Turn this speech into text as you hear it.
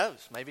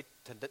knows, maybe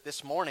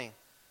this morning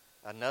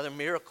another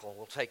miracle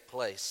will take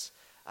place.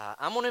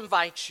 I'm going to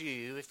invite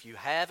you, if you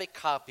have a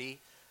copy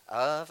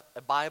of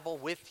a Bible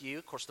with you,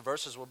 of course the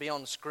verses will be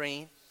on the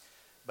screen,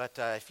 but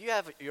if you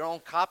have your own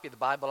copy of the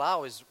Bible, I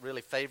always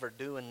really favor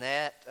doing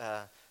that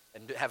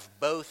and have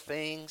both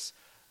things.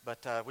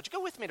 But would you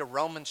go with me to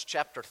Romans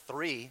chapter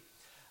 3?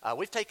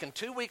 We've taken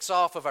 2 weeks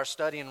off of our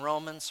study in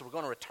Romans, so we're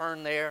going to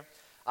return there.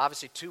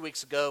 Obviously, 2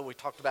 weeks ago, we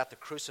talked about the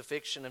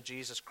crucifixion of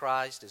Jesus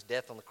Christ, his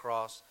death on the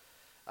cross.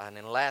 And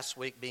then last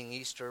week, being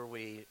Easter,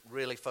 we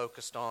really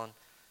focused on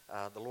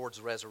the Lord's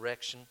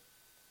resurrection.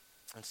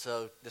 And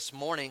so this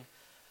morning,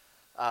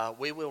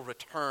 we will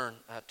return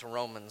to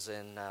Romans,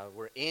 and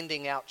we're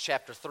ending out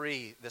chapter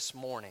 3 this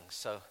morning.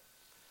 So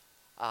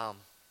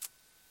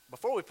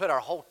before we put our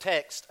whole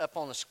text up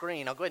on the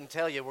screen, I'll go ahead and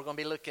tell you we're going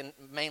to be looking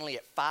mainly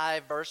at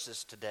 5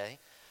 verses today.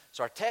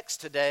 So our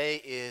text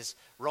today is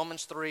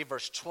Romans 3,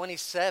 verse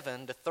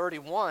 27 to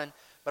 31.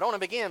 But I want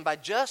to begin by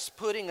just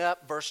putting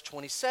up verse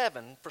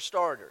 27 for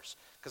starters,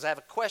 because I have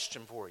a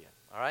question for you,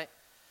 all right?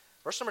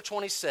 Verse number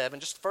 27,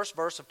 just the first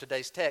verse of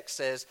today's text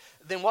says,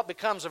 "Then what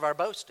becomes of our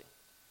boasting?"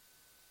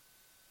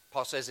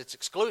 Paul says it's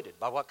excluded.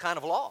 By what kind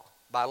of law?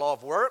 By law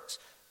of works?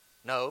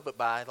 No, but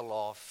by the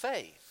law of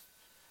faith.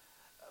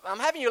 I'm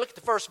having you look at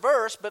the first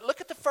verse, but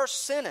look at the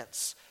first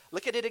sentence.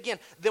 Look at it again.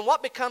 Then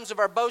what becomes of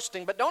our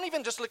boasting? But don't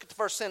even just look at the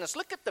first sentence.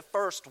 Look at the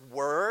first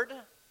word.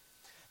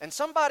 And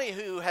somebody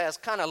who has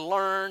kind of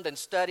learned and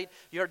studied,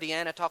 you heard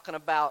Deanna talking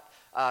about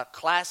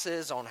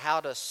classes on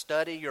how to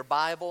study your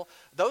Bible.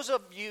 Those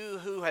of you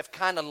who have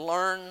kind of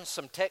learned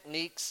some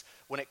techniques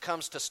when it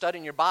comes to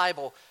studying your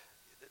Bible,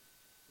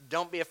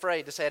 don't be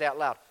afraid to say it out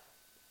loud.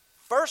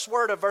 First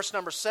word of verse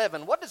number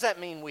 7, what does that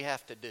mean we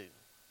have to do?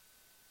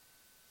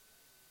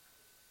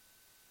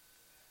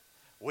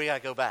 We got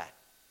to go back.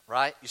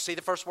 Right? You see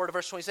the first word of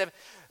verse 27?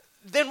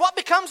 Then what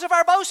becomes of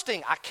our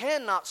boasting? I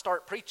cannot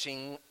start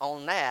preaching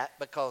on that,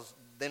 because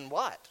then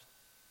what?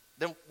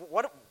 Then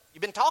what?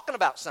 You've been talking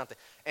about something.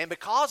 And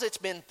because it's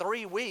been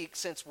 3 weeks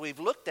since we've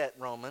looked at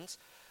Romans,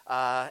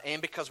 and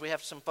because we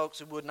have some folks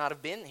who would not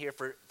have been here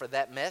for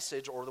that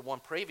message or the one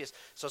previous.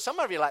 So some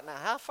of you are like, now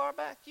how far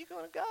back are you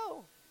going to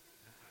go?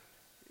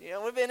 You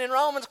know, we've been in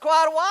Romans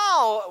quite a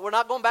while. We're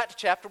not going back to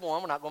chapter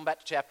 1. We're not going back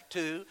to chapter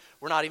 2.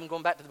 We're not even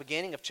going back to the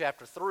beginning of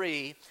chapter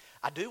 3.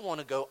 I do want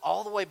to go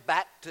all the way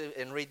back to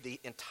and read the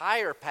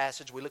entire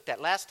passage we looked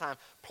at last time,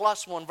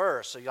 plus one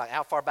verse. So you're like,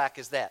 how far back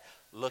is that?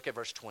 Look at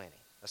verse 20.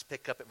 Let's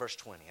pick up at verse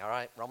 20, all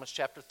right? Romans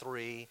chapter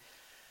 3.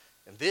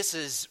 And this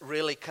is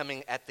really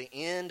coming at the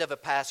end of a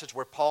passage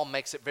where Paul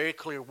makes it very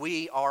clear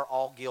we are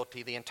all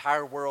guilty. The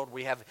entire world,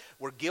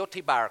 we're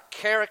guilty by our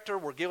character,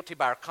 we're guilty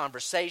by our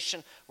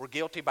conversation, we're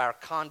guilty by our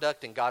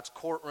conduct in God's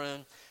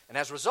courtroom. And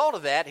as a result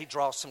of that, he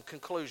draws some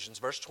conclusions.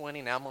 Verse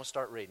 20, now I'm going to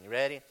start reading. You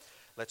ready?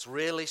 Let's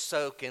really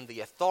soak in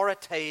the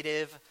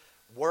authoritative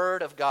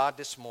Word of God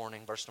this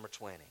morning, verse number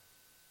 20.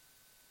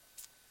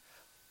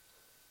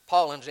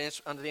 Paul, under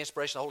the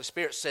inspiration of the Holy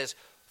Spirit, says,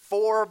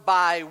 "For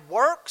by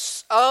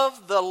works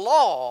of the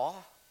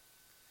law,"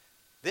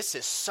 this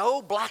is so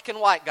black and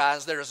white,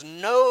 guys, there is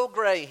no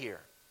gray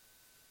here.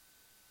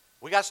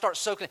 We got to start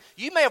soaking it.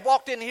 You may have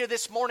walked in here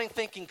this morning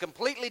thinking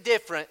completely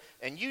different,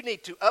 and you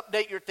need to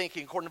update your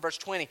thinking according to verse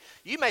 20.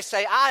 You may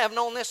say, I have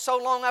known this so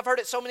long, I've heard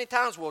it so many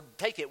times. Well,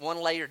 take it one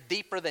layer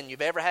deeper than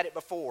you've ever had it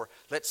before.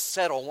 Let's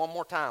settle one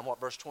more time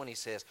what verse 20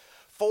 says.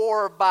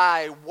 "For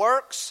by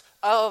works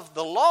of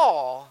the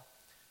law,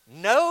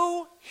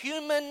 no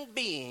human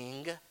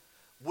being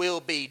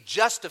will be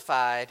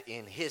justified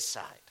in his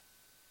sight."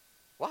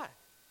 Why?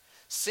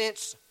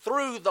 "Since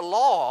through the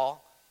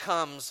law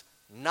comes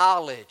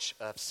knowledge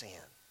of sin."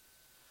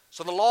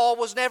 So the law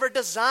was never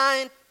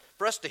designed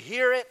for us to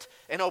hear it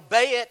and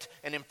obey it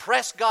and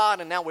impress God,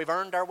 and now we've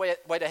earned our way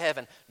to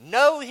heaven.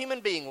 No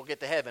human being will get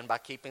to heaven by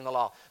keeping the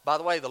law. By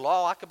the way, the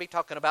law, I could be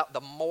talking about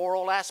the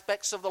moral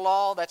aspects of the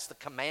law. That's the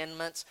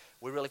commandments.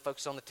 We really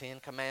focus on the 10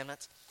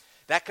 commandments.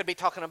 That could be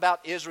talking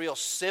about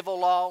Israel's civil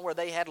law, where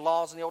they had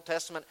laws in the Old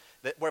Testament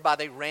whereby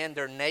they ran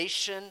their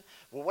nation.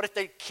 Well, what if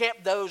they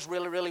kept those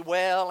really, really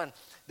well? And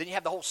then you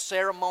have the whole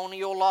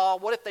ceremonial law.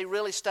 What if they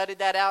really studied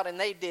that out and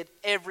they did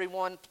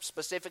everyone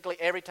specifically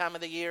every time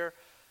of the year?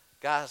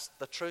 Guys,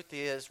 the truth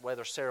is,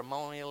 whether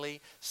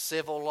ceremonially,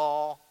 civil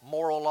law,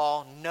 moral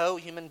law, no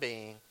human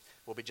being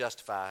will be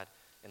justified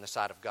in the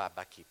sight of God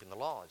by keeping the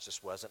law. It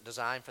just wasn't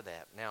designed for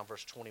that. Now,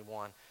 verse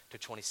 21 to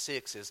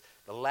 26 is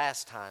the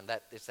last time.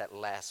 It's that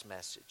last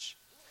message.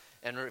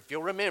 And if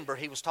you'll remember,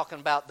 he was talking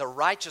about the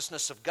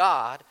righteousness of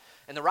God.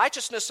 And the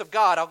righteousness of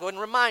God, I'll go ahead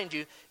and remind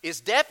you,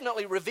 is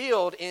definitely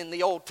revealed in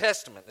the Old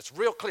Testament. It's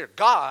real clear.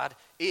 God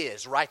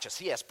is righteous.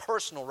 He has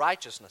personal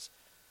righteousness.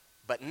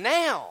 But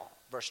now,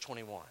 verse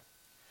 21,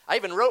 I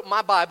even wrote in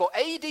my Bible,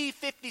 AD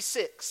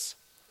 56,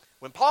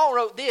 When Paul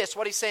wrote this,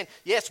 what he's saying,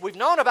 yes, we've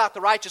known about the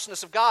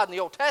righteousness of God in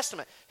the Old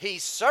Testament. He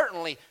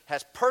certainly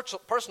has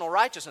personal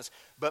righteousness.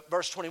 But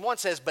verse 21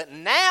 says, but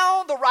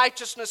now the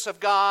righteousness of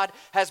God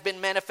has been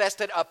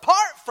manifested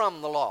apart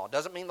from the law.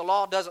 Doesn't mean the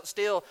law doesn't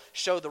still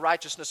show the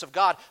righteousness of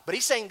God. But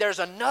he's saying there's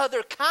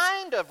another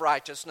kind of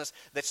righteousness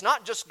that's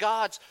not just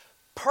God's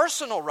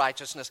personal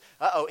righteousness.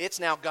 It's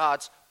now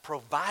God's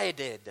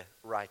provided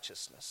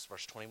righteousness.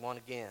 Verse 21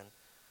 again.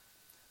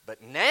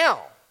 But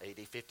now,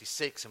 AD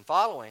 56 and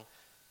following,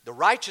 the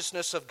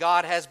righteousness of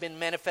God has been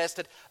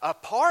manifested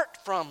apart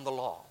from the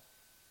law.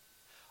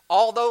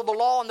 Although the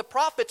law and the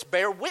prophets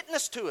bear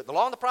witness to it. The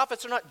law and the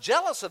prophets are not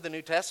jealous of the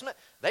New Testament.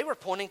 They were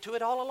pointing to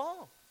it all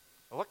along.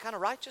 Well, what kind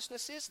of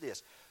righteousness is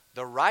this?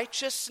 The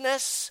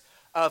righteousness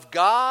of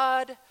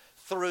God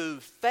through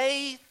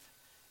faith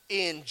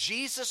in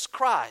Jesus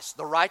Christ.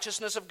 The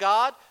righteousness of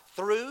God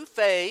through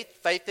faith.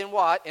 Faith in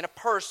what? In a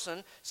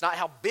person. It's not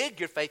how big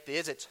your faith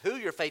is. It's who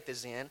your faith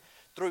is in.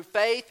 Through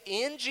faith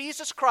in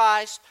Jesus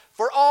Christ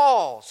for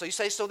all. So you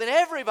say, so then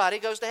everybody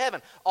goes to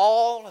heaven.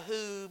 All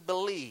who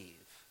believe.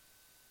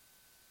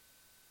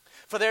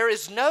 For there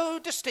is no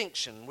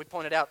distinction, we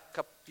pointed out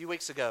a few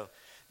weeks ago.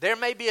 There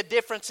may be a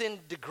difference in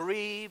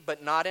degree,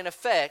 but not in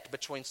effect,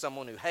 between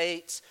someone who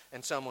hates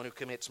and someone who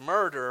commits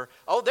murder.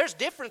 Oh, there's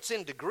difference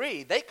in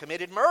degree. They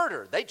committed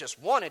murder. They just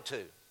wanted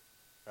to.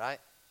 Right?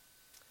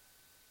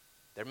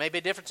 There may be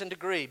a difference in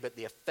degree, but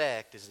the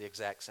effect is the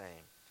exact same.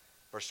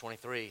 Verse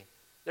 23.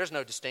 There's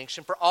no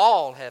distinction, for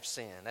all have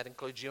sinned. That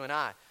includes you and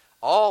I.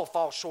 All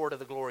fall short of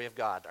the glory of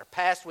God. Our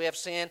past we have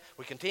sinned.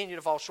 We continue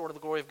to fall short of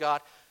the glory of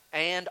God.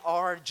 And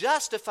are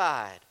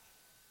justified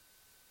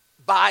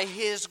by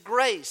His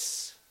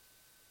grace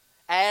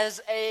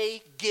as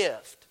a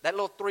gift. That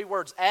little 3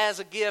 words, as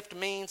a gift,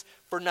 means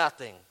for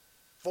nothing,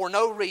 for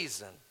no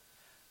reason.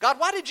 God,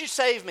 why did you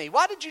save me?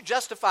 Why did you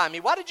justify me?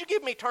 Why did you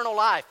give me eternal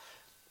life?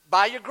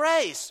 By your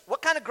grace.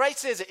 What kind of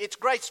grace is it? It's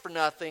grace for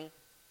nothing.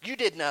 You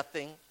did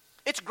nothing.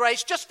 It's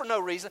grace just for no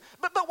reason.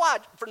 But why?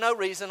 For no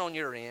reason on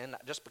your end,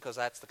 just because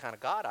that's the kind of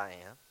God I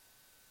am.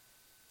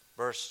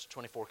 Verse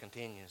 24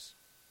 continues.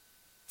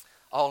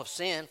 All have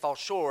sinned, fall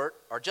short,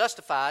 are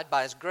justified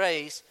by His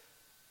grace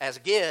as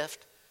a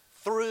gift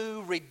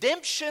through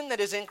redemption that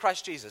is in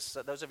Christ Jesus.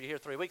 So those of you here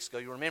 3 weeks ago,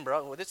 you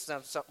remember, this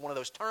is one of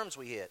those terms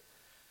we hit.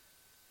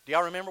 Do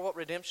y'all remember what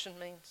redemption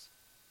means?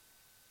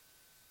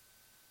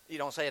 You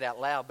don't say it out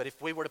loud, but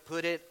if we were to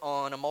put it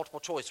on a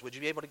multiple choice, would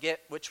you be able to get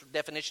which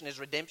definition is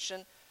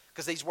redemption?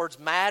 Because these words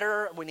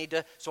matter.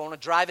 So I want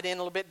to drive it in a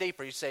little bit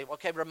deeper. You say,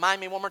 okay, remind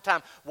me one more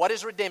time. What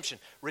is redemption?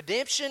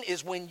 Redemption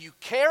is when you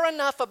care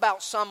enough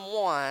about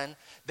someone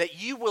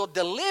that you will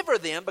deliver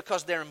them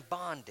because they're in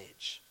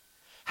bondage.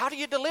 How do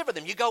you deliver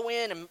them? You go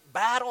in and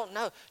battle?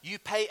 No, you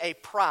pay a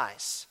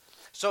price.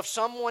 So if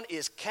someone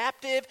is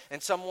captive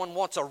and someone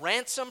wants a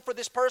ransom for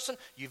this person,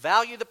 you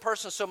value the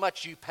person so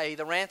much you pay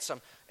the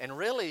ransom. And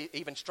really,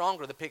 even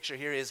stronger, the picture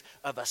here is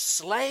of a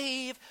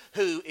slave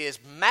who is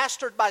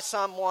mastered by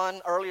someone.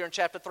 Earlier in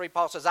chapter 3,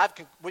 Paul says,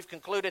 we've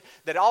concluded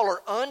that all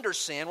are under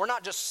sin. We're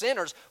not just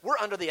sinners. We're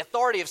under the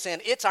authority of sin.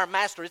 It's our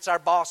master. It's our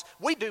boss.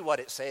 We do what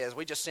it says.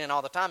 We just sin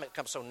all the time. It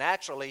comes so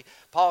naturally.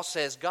 Paul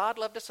says, God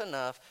loved us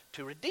enough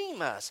to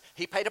redeem us.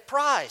 He paid a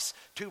price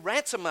to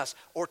ransom us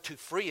or to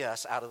free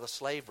us out of the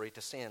slavery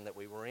to sin that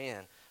we were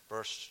in.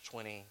 Verse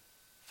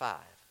 25.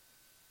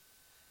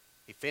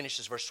 He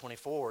finishes verse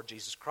 24,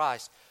 Jesus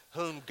Christ,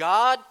 whom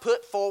God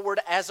put forward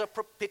as a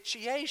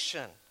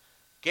propitiation.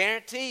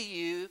 Guarantee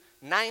you,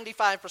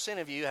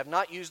 95% of you have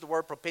not used the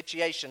word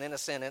propitiation in a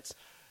sentence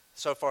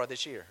so far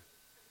this year.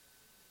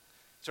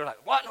 So you're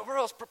like, what in the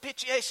world is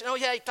propitiation? Oh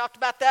yeah, he talked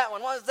about that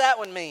one. What does that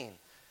one mean?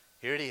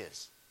 Here it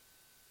is.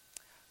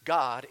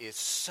 God is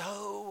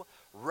so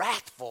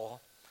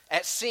wrathful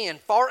at sin,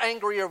 far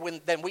angrier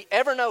than we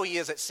ever know He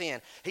is at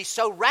sin. He's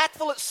so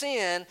wrathful at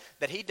sin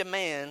that He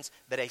demands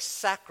that a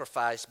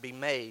sacrifice be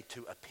made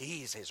to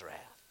appease His wrath.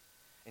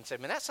 And you say,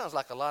 man, that sounds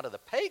like a lot of the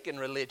pagan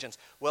religions.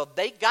 Well,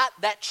 they got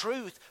that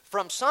truth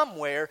from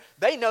somewhere.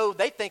 They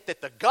think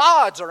that the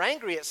gods are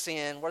angry at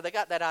sin. Where they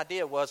got that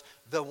idea was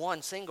the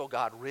one single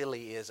God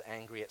really is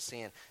angry at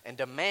sin and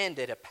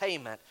demanded a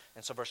payment.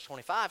 And so verse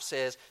 25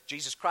 says,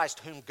 Jesus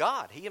Christ, whom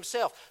God, He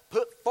Himself,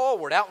 put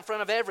forward out in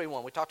front of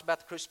everyone. We talked about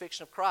the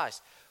crucifixion of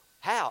Christ.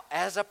 How?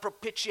 As a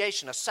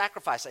propitiation, a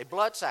sacrifice, a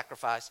blood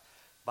sacrifice,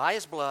 by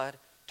His blood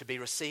to be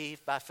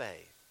received by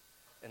faith.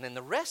 And then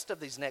the rest of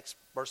these next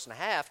verse and a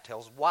half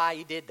tells why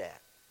He did that.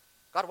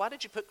 God, why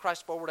did you put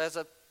Christ forward as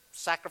a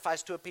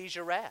sacrifice to appease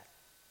your wrath?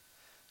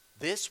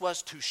 This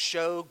was to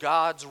show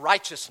God's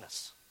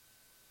righteousness.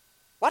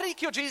 Why did He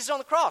kill Jesus on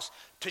the cross?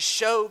 To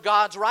show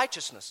God's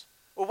righteousness.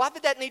 Well, why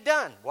did that need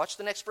done? Watch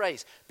the next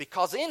phrase.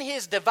 Because in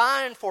His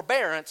divine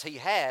forbearance, He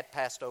had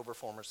passed over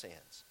former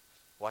sins.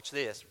 Watch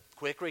this.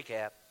 Quick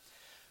recap.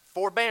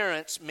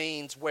 Forbearance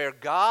means where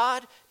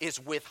God is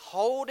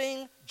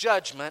withholding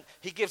judgment.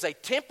 He gives a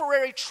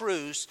temporary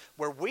truce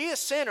where we as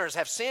sinners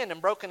have sinned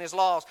and broken His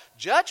laws.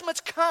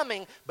 Judgment's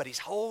coming, but He's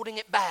holding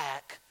it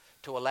back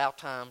to allow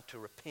time to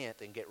repent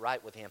and get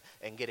right with Him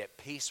and get at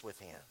peace with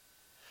Him.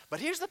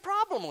 But here's the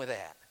problem with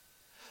that.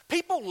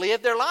 People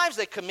live their lives.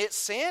 They commit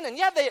sin. And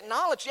yeah, they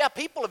acknowledge, yeah,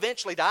 people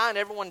eventually die and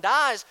everyone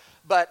dies.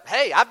 But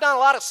hey, I've done a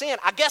lot of sin.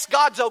 I guess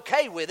God's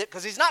okay with it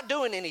because he's not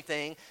doing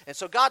anything. And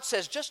so God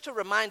says, just to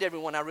remind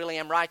everyone I really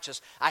am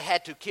righteous, I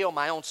had to kill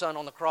my own son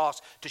on the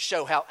cross to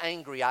show how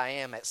angry I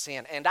am at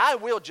sin. And I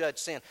will judge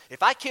sin.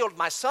 If I killed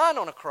my son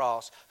on a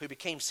cross who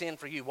became sin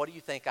for you, what do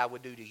you think I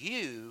would do to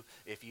you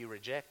if you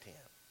reject him?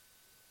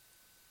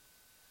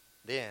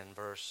 Then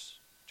verse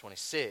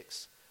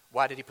 26,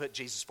 why did he put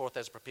Jesus forth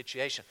as a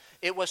propitiation?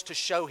 It was to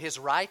show his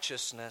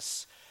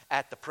righteousness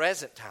at the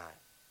present time.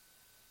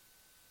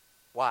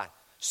 Why?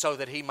 So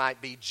that he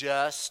might be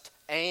just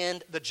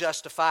and the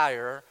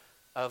justifier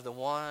of the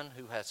one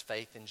who has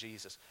faith in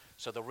Jesus.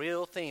 So the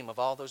real theme of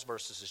all those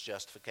verses is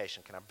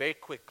justification. Can I very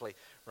quickly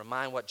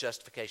remind what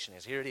justification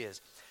is? Here it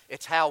is.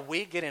 It's how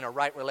we get in a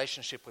right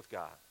relationship with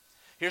God.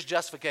 Here's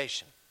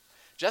justification.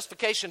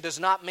 Justification does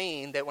not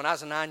mean that when I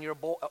was a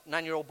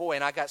 9-year-old boy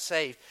and I got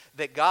saved,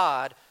 that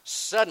God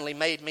suddenly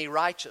made me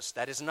righteous.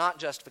 That is not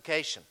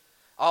justification.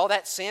 All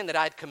that sin that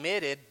I'd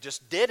committed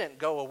just didn't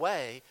go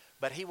away,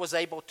 but he was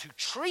able to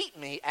treat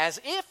me as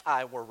if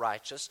I were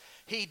righteous.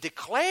 He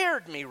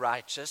declared me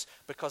righteous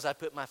because I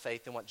put my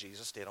faith in what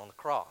Jesus did on the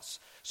cross.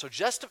 So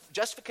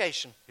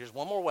justification, here's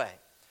one more way.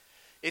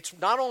 It's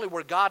not only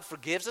where God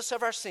forgives us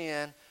of our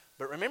sin,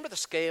 but remember the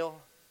scale?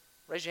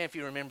 Raise your hand if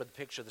you remember the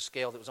picture of the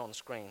scale that was on the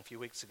screen a few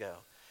weeks ago.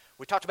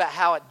 We talked about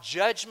how at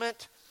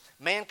judgment,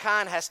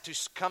 mankind has to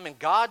come in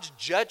God's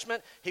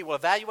judgment. He will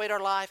evaluate our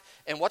life.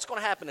 And what's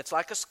going to happen? It's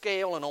like a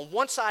scale. And on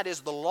one side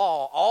is the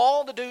law,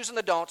 all the do's and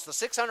the don'ts, the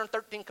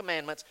 613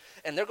 commandments.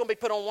 And they're going to be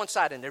put on one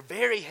side. And they're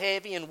very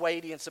heavy and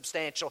weighty and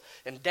substantial.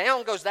 And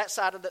down goes that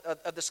side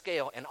of the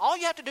scale. And all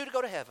you have to do to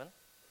go to heaven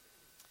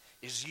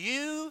is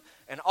you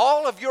and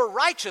all of your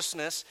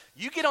righteousness,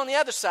 you get on the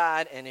other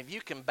side, and if you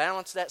can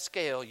balance that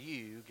scale,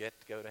 you get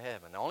to go to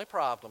heaven. The only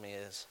problem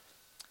is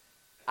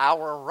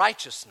our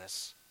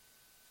righteousness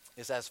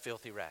is as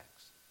filthy rags.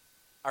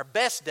 Our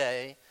best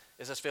day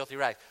is as filthy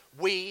rags.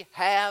 We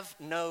have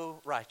no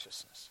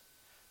righteousness.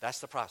 That's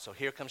the problem. So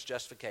here comes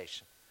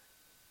justification.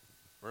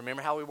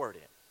 Remember how we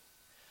worded it.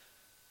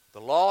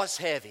 The law is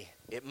heavy.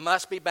 It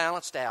must be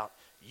balanced out.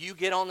 You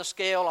get on the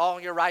scale, all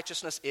your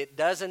righteousness, it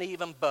doesn't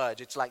even budge.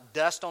 It's like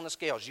dust on the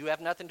scales. You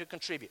have nothing to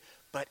contribute.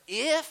 But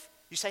if,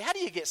 you say, how do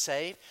you get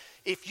saved?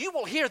 If you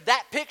will hear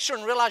that picture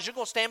and realize you're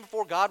going to stand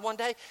before God one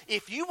day,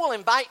 if you will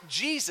invite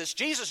Jesus,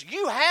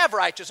 you have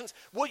righteousness,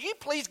 will you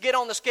please get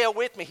on the scale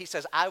with me? He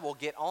says, I will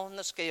get on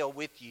the scale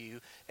with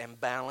you and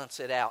balance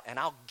it out. And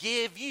I'll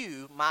give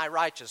you my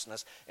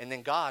righteousness. And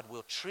then God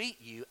will treat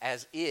you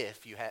as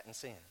if you hadn't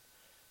sinned.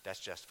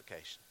 That's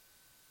justification.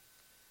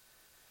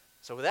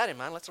 So with that in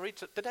mind, let's read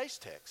today's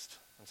text.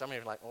 And some of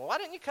you are like, well, why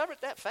didn't you cover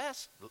it that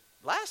fast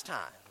last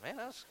time? Man,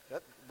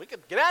 we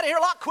could get out of here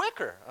a lot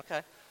quicker.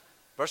 Okay.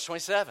 Verse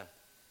 27.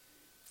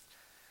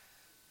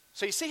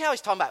 So you see how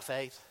he's talking about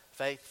faith.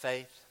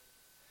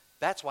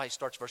 That's why he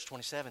starts verse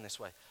 27 this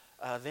way.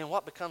 Then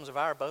what becomes of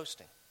our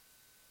boasting?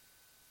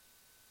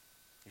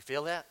 You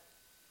feel that?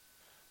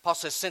 Paul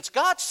says, since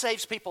God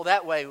saves people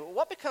that way,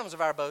 what becomes of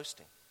our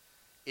boasting?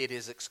 It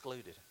is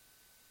excluded.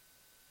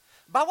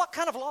 By what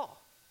kind of law?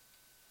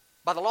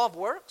 By the law of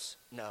works?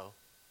 No.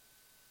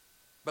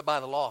 But by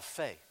the law of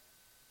faith.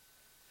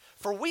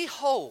 For we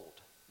hold,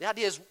 the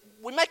idea is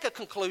we make a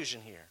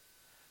conclusion here.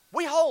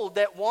 We hold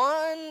that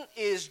one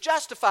is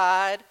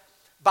justified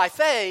by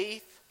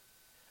faith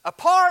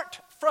apart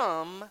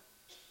from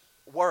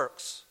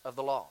works of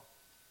the law.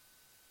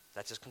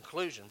 That's his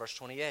conclusion, verse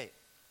 28.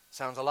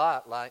 Sounds a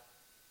lot like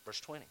verse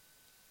 20.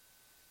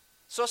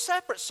 So a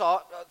separate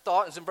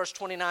thought is in verse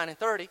 29 and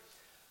 30.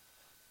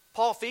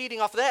 Paul,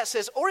 feeding off of that,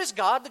 says, or is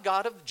God the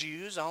God of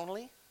Jews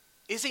only?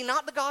 Is he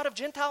not the God of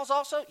Gentiles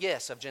also?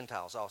 Yes, of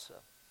Gentiles also.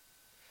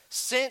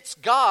 Since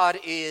God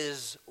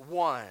is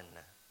one.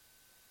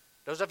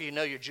 Those of you who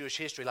know your Jewish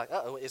history, like,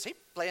 uh-oh, is he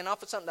playing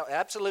off of something? No,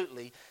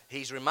 absolutely.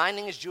 He's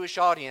reminding his Jewish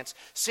audience,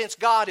 since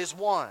God is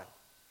one,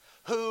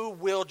 who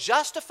will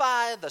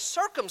justify the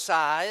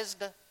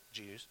circumcised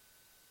Jews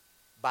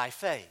by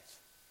faith,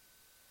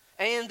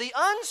 and the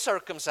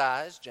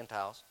uncircumcised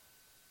Gentiles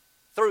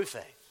through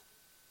faith.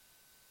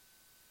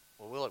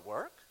 Well, will it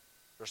work?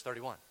 Verse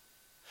 31.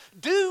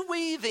 Do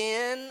we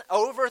then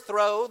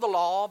overthrow the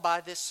law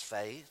by this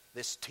faith,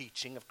 this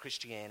teaching of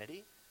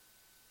Christianity?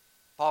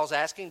 Paul's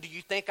asking, do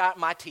you think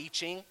my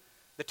teaching,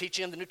 the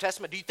teaching of the New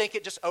Testament, do you think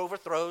it just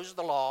overthrows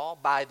the law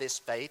by this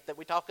faith that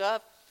we talk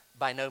of?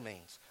 By no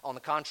means. On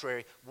the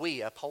contrary,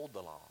 we uphold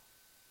the law.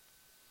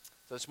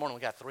 So this morning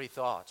we got 3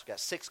 thoughts. We got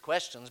 6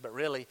 questions, but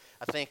really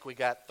I think we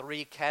got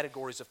 3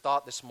 categories of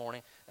thought this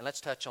morning, and let's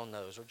touch on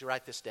those. Would you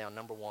write this down?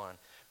 Number 1.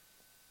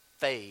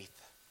 Faith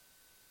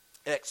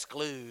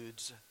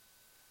excludes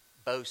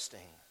boasting.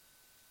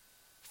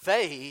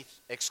 Faith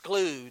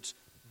excludes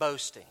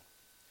boasting.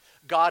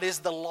 God is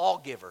the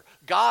lawgiver.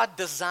 God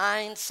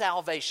designed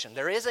salvation.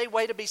 There is a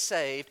way to be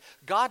saved.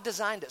 God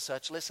designed it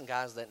such, listen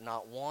guys, that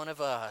not one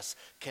of us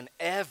can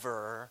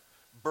ever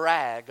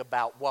brag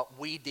about what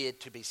we did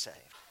to be saved.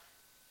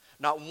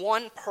 Not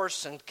one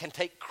person can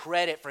take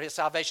credit for his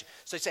salvation.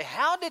 So you say,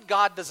 how did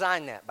God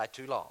design that? By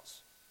 2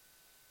 laws.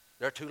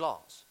 There are 2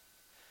 laws.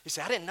 You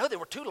say, I didn't know there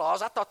were 2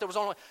 laws. I thought there was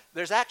only,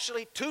 there's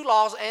actually 2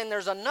 laws, and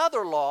there's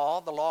another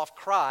law, the law of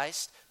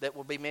Christ, that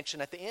will be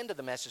mentioned at the end of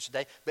the message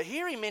today. But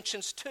here he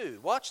mentions 2.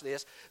 Watch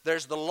this.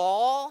 There's the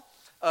law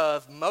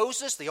of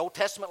Moses, the Old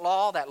Testament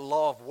law, that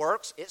law of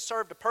works. It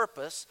served a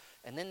purpose.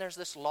 And then there's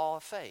this law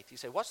of faith. You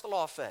say, what's the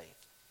law of faith?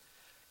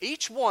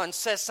 Each one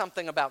says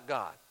something about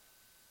God.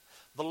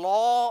 The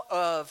law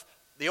of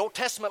the Old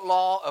Testament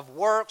law of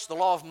works, the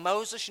law of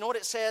Moses, you know what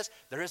it says?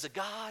 There is a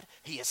God.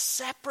 He is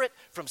separate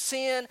from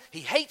sin.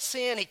 He hates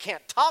sin. He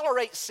can't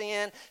tolerate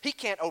sin. He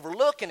can't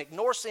overlook and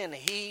ignore sin.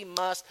 He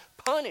must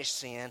punish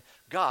sin.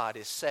 God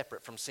is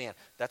separate from sin.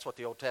 That's what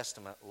the Old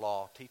Testament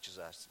law teaches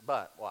us.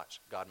 But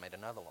watch, God made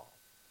another law.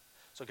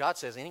 So God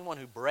says, anyone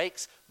who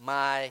breaks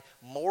my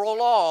moral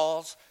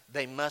laws,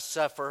 they must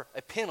suffer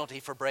a penalty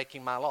for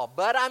breaking my law.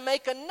 But I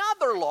make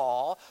another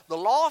law, the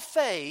law of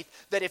faith,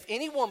 that if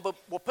anyone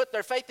will put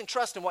their faith and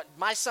trust in what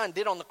my Son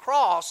did on the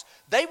cross,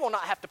 they will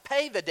not have to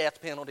pay the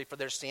death penalty for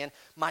their sin.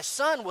 My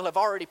Son will have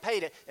already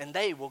paid it, and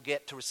they will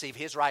get to receive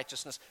his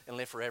righteousness and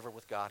live forever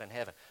with God in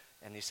heaven.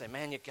 And you say,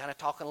 man, you're kind of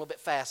talking a little bit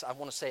fast. I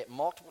want to say it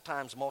multiple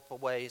times, multiple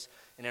ways,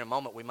 and in a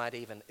moment we might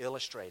even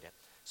illustrate it.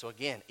 So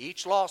again,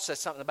 each law says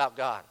something about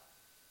God.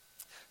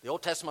 The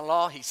Old Testament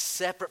law, he's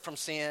separate from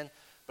sin,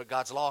 but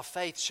God's law of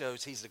faith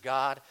shows he's the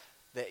God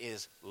that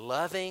is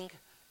loving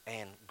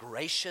and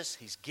gracious.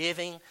 He's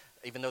giving.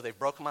 Even though they've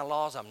broken my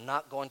laws, I'm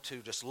not going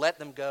to just let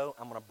them go.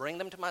 I'm going to bring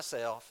them to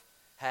myself.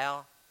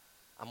 How?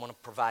 I'm going to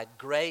provide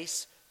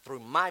grace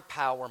through my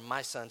power,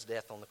 my Son's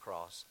death on the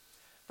cross.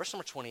 Verse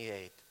number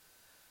 28.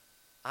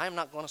 I'm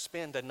not going to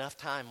spend enough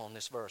time on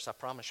this verse. I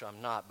promise you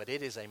I'm not. But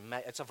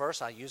it's a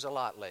verse I use a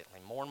lot lately.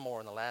 More and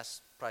more in the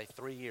last probably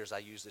 3 years I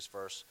use this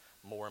verse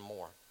more and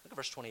more. Look at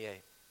verse 28.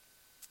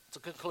 It's a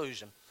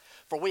conclusion.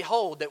 For we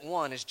hold that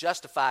one is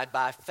justified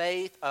by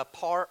faith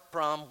apart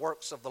from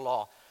works of the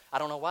law. I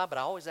don't know why, but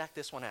I always act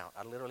this one out.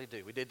 I literally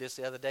do. We did this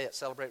the other day at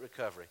Celebrate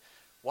Recovery.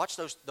 Watch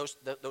those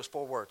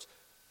 4 words.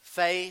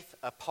 Faith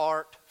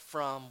apart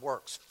from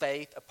works.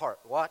 Faith apart.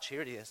 Watch,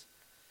 here it is.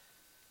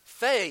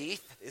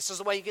 Faith, this is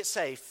the way you get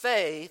saved.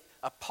 Faith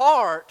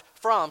apart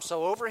from.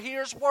 So over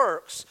here's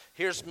works.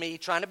 Here's me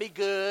trying to be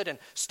good and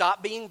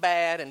stop being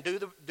bad and do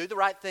the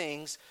right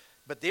things.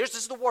 But this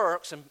is the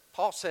works, and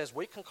Paul says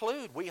we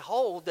conclude, we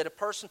hold that a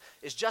person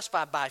is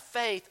justified by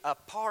faith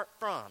apart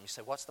from. You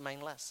say, what's the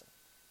main lesson?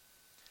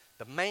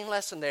 The main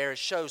lesson there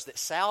shows that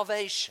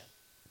salvation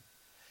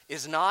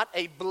is not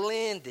a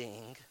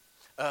blending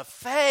of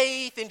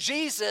faith in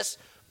Jesus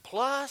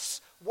plus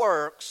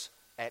works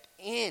at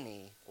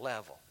any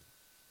level.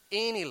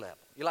 Any level.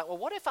 You're like, well,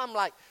 what if I'm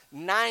like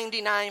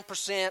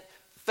 99%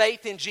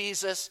 faith in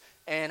Jesus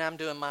and I'm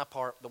doing my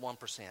part, the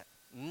 1%?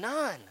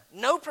 None.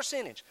 No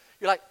percentage.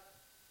 You're like,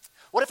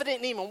 what if it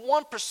isn't even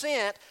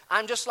 1%?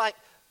 I'm just like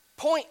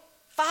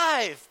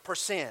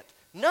 0.5%.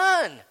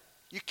 None.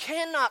 You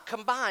cannot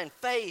combine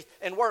faith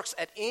and works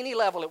at any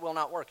level. It will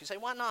not work. You say,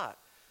 why not?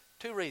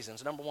 2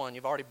 reasons. Number 1,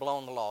 you've already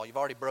blown the law. You've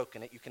already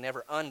broken it. You can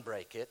never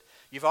unbreak it.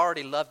 You've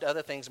already loved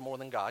other things more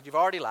than God. You've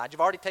already lied. You've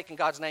already taken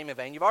God's name in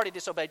vain. You've already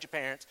disobeyed your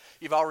parents.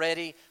 You've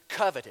already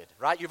coveted,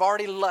 right? You've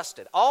already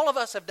lusted. All of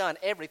us have done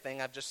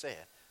everything I've just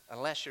said,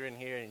 unless you're in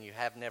here and you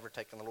have never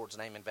taken the Lord's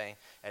name in vain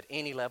at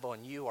any level,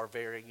 and you are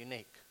very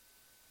unique.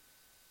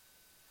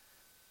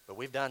 But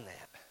we've done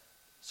that.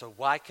 So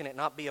why can it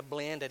not be a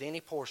blend at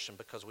any portion?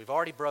 Because we've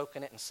already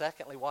broken it. And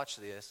secondly, watch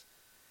this.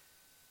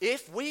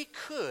 If we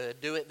could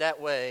do it that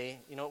way,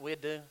 you know what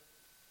we'd do?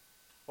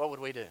 What would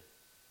we do?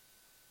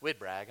 We'd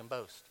brag and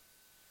boast.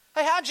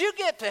 Hey, how'd you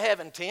get to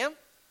heaven, Tim?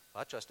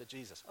 Well, I trusted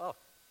Jesus. Oh,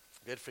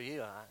 good for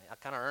you. I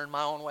kind of earned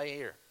my own way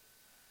here.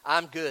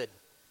 I'm good.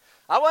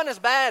 I wasn't as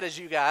bad as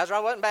you guys, or I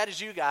wasn't bad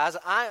as you guys.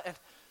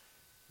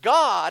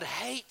 God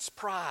hates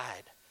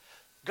pride.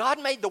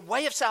 God made the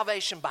way of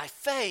salvation by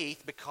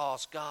faith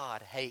because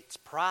God hates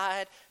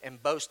pride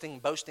and boasting.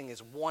 Boasting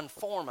is one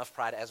form of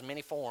pride. It has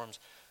many forms.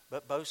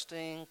 But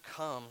boasting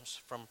comes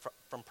from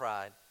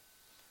pride.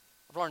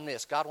 I've learned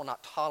this. God will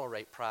not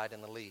tolerate pride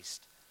in the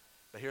least.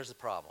 But here's the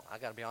problem. I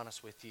got to be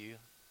honest with you.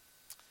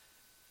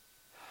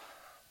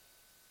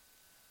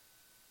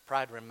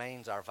 Pride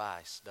remains our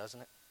vice,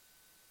 doesn't it?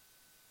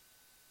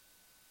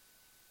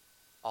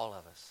 All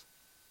of us.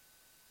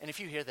 And if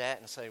you hear that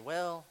and say,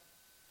 well,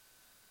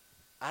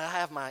 I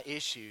have my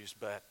issues,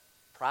 but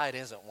pride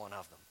isn't one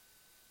of them.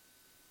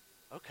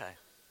 Okay.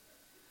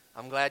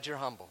 I'm glad you're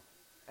humble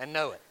and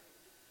know it.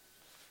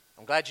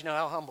 I'm glad you know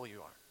how humble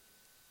you are.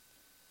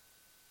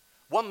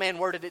 One man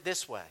worded it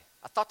this way.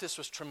 I thought this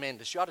was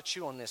tremendous. You ought to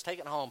chew on this. Take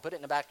it home. Put it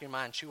in the back of your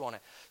mind. Chew on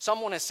it.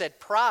 Someone has said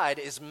pride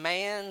is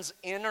man's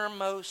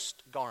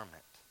innermost garment.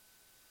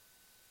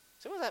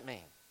 See, what does that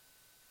mean?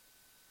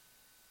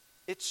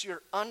 It's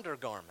your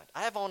undergarment.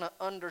 I have on an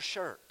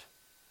undershirt.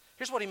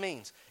 Here's what he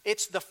means.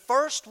 It's the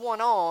first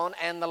one on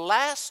and the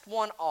last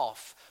one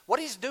off. What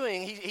he's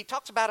doing, he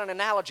talks about an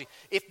analogy.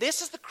 If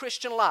this is the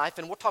Christian life,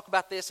 and we'll talk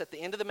about this at the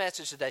end of the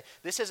message today,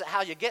 this isn't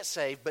how you get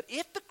saved, but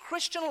if the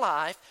Christian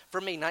life, for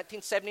me,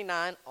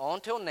 1979 on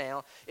till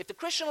now, if the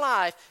Christian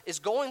life is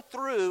going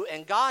through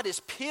and God is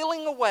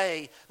peeling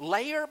away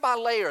layer by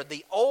layer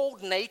the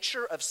old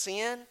nature of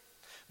sin,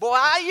 boy,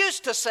 I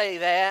used to say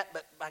that,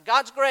 but by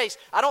God's grace,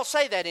 I don't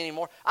say that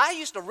anymore. I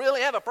used to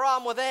really have a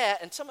problem with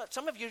that, and some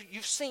of you,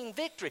 you've seen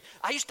victory.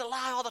 I used to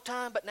lie all the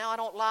time, but now I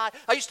don't lie.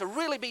 I used to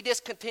really be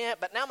discontent,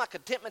 but now my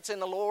contentment's in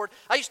the Lord.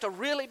 I used to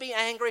really be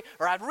angry,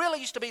 or I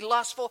really used to be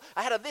lustful.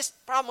 I had this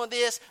problem with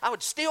this. I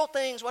would steal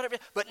things, whatever.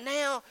 But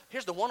now,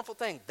 here's the wonderful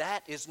thing.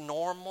 That is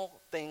normal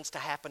things to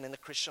happen in the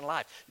Christian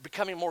life. You're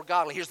becoming more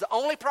godly. Here's the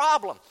only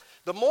problem.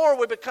 The more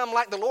we become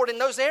like the Lord in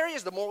those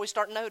areas, the more we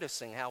start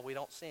noticing how we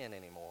don't sin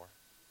anymore.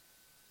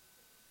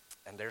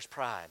 And there's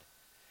pride.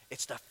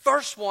 It's the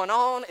first one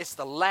on, it's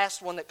the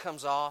last one that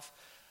comes off.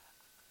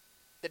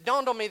 It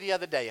dawned on me the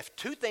other day, if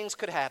two things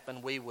could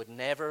happen, we would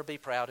never be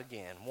proud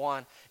again.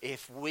 One,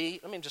 let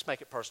me just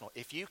make it personal.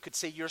 If you could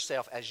see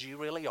yourself as you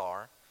really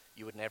are,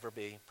 you would never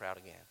be proud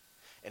again.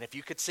 And if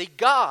you could see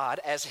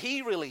God as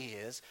He really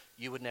is,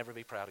 you would never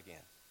be proud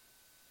again.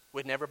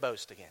 We'd never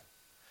boast again.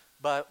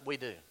 But we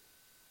do.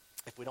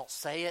 If we don't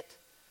say it,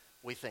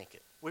 we think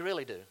it. We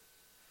really do.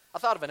 I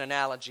thought of an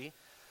analogy.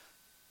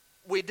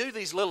 We do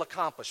these little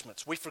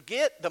accomplishments. We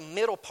forget the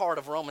middle part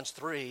of Romans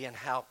 3 and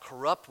how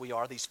corrupt we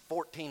are, these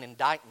 14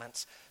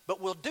 indictments. But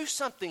we'll do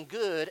something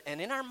good, and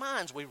in our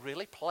minds, we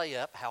really play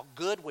up how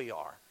good we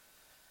are.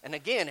 And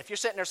again, if you're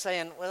sitting there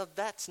saying, well,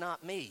 that's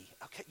not me.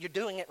 Okay, you're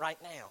doing it right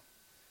now.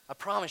 I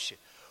promise you.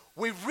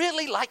 We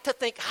really like to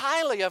think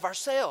highly of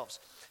ourselves.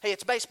 Hey,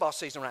 it's baseball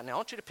season right now. I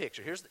want you to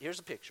picture. Here's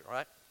a picture, all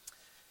right?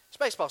 It's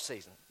baseball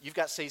season. You've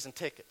got season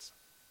tickets.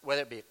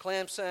 Whether it be at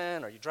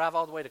Clemson, or you drive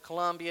all the way to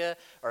Columbia,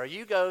 or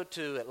you go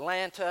to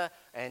Atlanta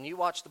and you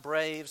watch the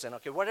Braves, and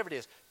okay, whatever it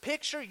is.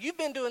 Picture, you've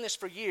been doing this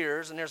for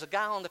years, and there's a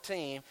guy on the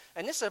team,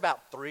 and this is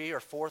about 3rd or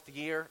 4th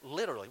year,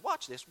 literally.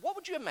 Watch this. What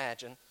would you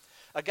imagine?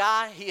 A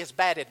guy, he has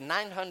batted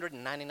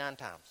 999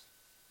 times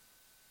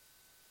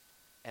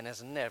and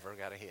has never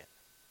got a hit.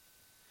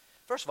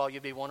 First of all,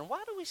 you'd be wondering,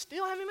 why do we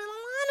still have him in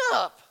the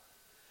lineup?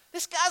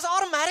 This guy's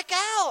automatic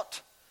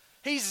out.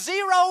 He's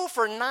 0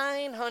 for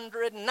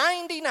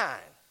 999.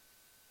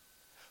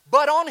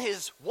 But on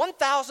his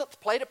 1,000th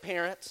plate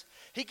appearance,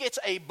 he gets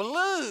a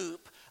bloop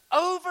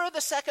over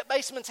the second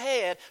baseman's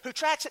head, who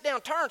tracks it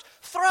down, turns,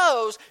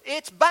 throws.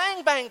 It's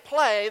bang, bang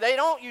play. They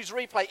don't use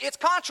replay. It's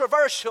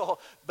controversial,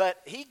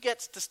 but he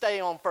gets to stay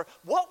on first.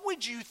 What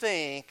would you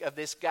think of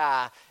this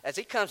guy as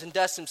he comes and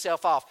dusts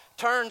himself off,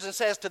 turns and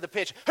says to the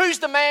pitcher, who's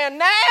the man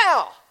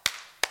now?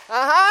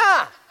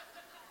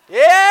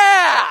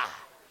 Yeah.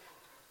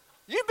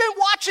 You've been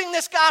watching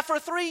this guy for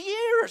 3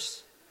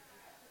 years.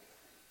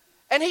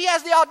 And he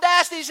has the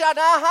audacity to say,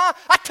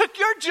 I took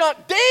your junk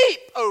deep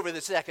over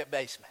the second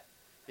baseman.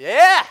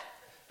 Yeah.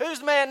 Who's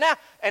the man now?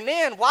 And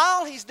then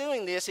while he's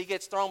doing this, he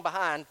gets thrown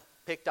behind,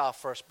 picked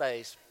off first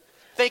base,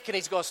 thinking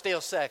he's going to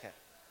steal second.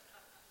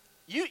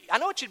 I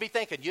know what you'd be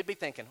thinking. You'd be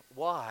thinking,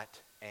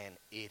 what an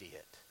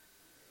idiot.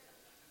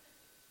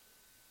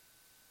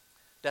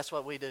 That's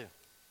what we do.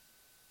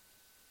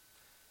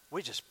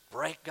 We just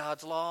break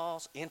God's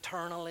laws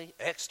internally,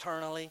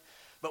 externally,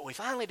 but we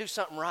finally do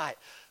something right.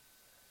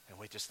 And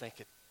we just think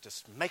it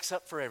just makes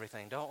up for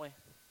everything, don't we?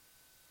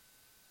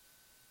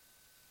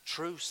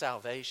 True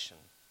salvation.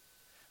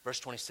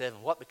 Verse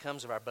 27, what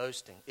becomes of our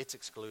boasting? It's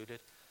excluded.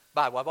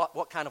 By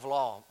what kind of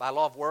law? By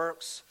law of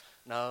works?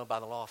 No,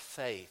 by the law of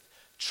faith.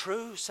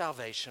 True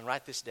salvation,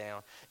 write this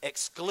down,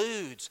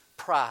 excludes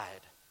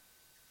pride.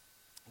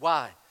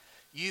 Why?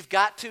 You've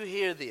got to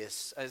hear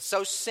this. It's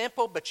so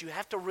simple, but you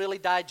have to really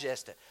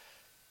digest it.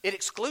 It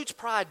excludes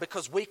pride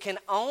because we can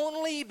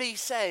only be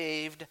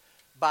saved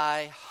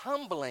by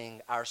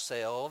humbling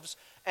ourselves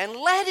and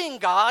letting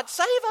God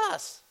save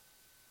us.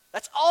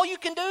 That's all you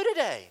can do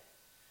today.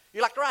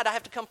 You're like, right, I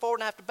have to come forward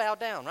and I have to bow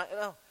down, right?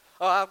 No.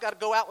 Oh, I've got to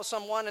go out with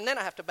someone and then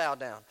I have to bow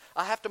down.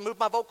 I have to move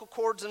my vocal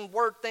cords and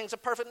word things are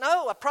perfect.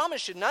 No, I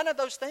promise you, none of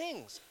those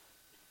things.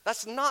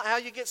 That's not how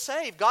you get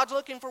saved. God's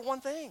looking for one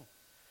thing.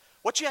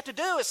 What you have to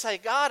do is say,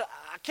 God,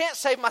 I can't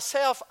save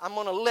myself. I'm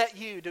going to let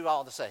you do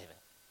all the saving.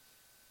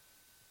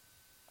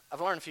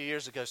 I've learned a few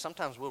years ago,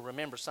 sometimes we'll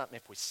remember something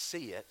if we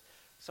see it.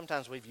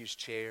 Sometimes we've used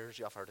chairs.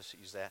 Y'all have heard us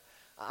use that.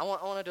 I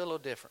want to do a little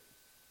different.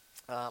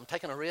 I'm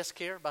taking a risk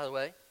here, by the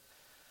way.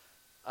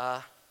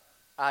 I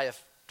have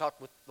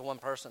talked with the one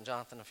person,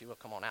 Jonathan, if you will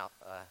come on out.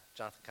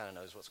 Jonathan kind of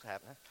knows what's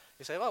happening.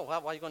 You say, oh, why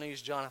are you going to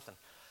use Jonathan?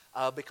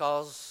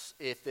 Because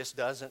if this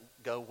doesn't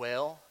go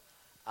well,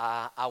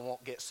 I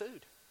won't get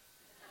sued.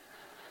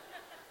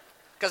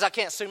 Because I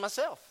can't sue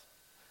myself.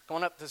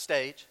 Going up to the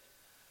stage.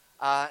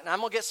 And I'm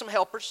going to get some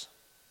helpers.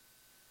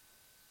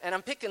 And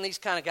I'm picking these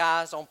kind of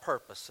guys on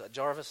purpose.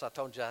 Jarvis, I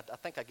told you, I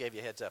think I gave you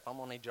a heads up. I'm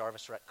going to need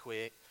Jarvis right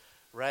quick.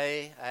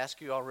 Ray, I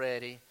asked you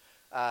already.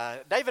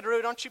 David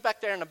Rue, don't you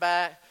back there in the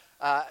back?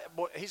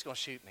 Boy, he's going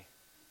to shoot me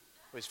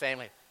with his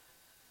family.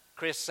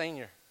 Chris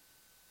Sr.,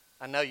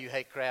 I know you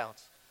hate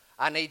crowds.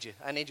 I need you.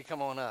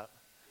 Come on up.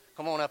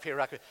 Come on up here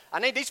right quick. I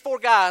need these 4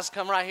 guys to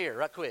come right here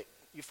right quick.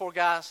 You 4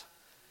 guys.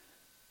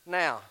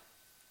 Now,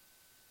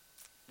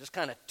 just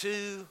kind of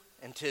 2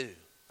 and 2.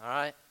 All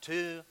right?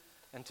 2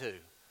 and 2.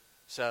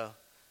 So,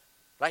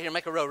 right here,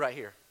 make a row right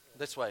here.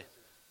 This way.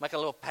 Make a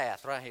little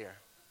path right here.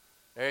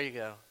 There you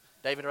go.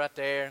 David right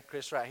there,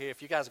 Chris right here.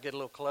 If you guys get a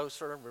little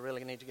closer, we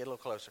really need to get a little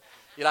closer.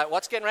 You're like,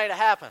 what's getting ready to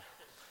happen?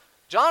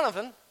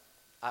 Jonathan,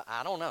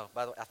 I don't know.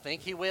 By the way, I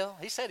think he will.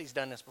 He said he's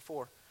done this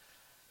before.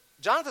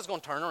 Jonathan's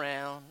going to turn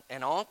around,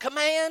 and on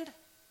command,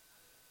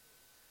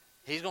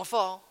 he's going to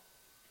fall.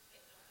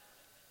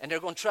 And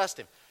they're going to trust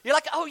him. You're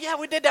like, oh, yeah,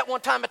 we did that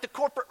one time at the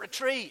corporate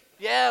retreat.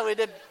 Yeah,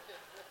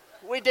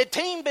 we did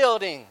team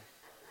building.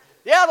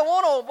 Yeah, the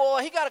one old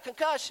boy, he got a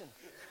concussion.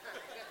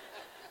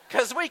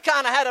 Because we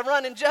kind of had a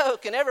running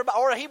joke, and everybody,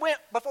 or he went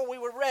before we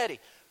were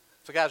ready.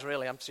 So, guys,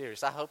 really, I'm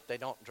serious. I hope they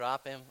don't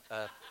drop him.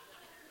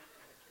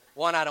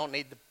 One, I don't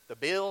need the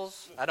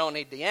bills. I don't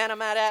need Deanna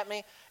mad at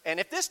me. And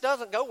if this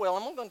doesn't go well,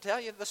 I'm going to tell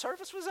you the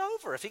service was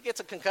over. If he gets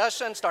a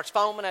concussion, starts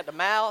foaming at the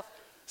mouth,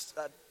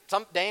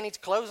 Danny's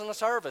closing the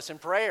service in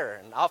prayer,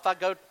 and off I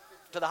go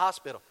to the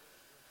hospital.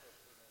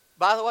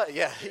 By the way,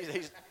 yeah,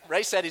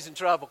 Ray said he's in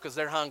trouble because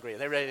they're hungry.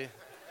 They're ready to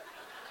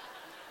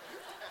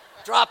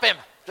drop him.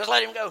 Just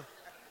let him go.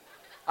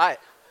 All right.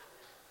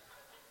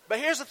 But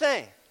here's the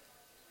thing.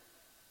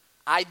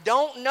 I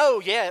don't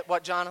know yet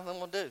what Jonathan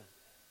will do.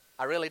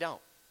 I really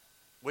don't.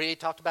 We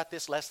talked about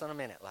this less than a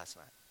minute last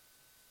night.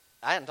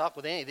 I hadn't talked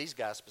with any of these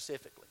guys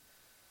specifically.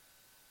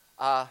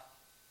 I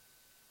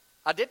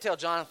did tell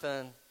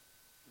Jonathan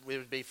we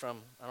would be from,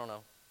 I don't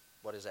know,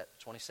 what is that,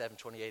 27,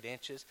 28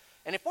 inches.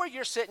 And if where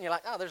you're sitting, you're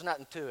like, oh, there's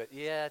nothing to it.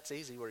 Yeah, it's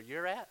easy where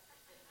you're at.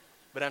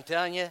 But I'm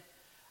telling you,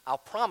 I'll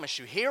promise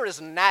you, here is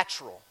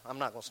natural. I'm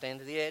not going to stand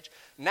to the edge.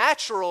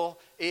 Natural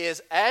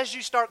is as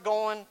you start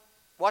going,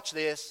 watch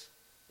this.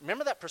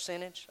 Remember that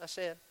percentage I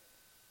said?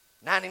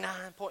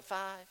 99.5.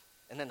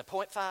 And then the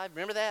 0.5.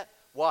 Remember that?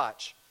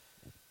 Watch.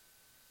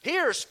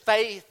 Here's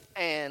faith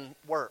and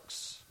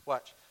works.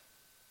 Watch.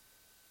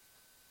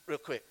 Real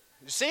quick.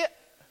 You see it?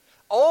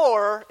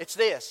 Or it's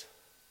this.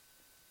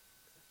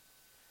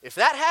 If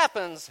that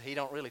happens, he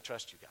don't really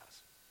trust you guys.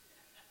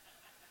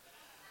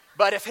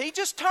 But if he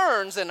just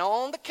turns and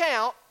on the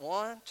count,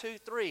 1, 2,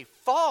 3,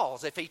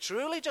 falls. If he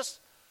truly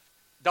just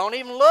don't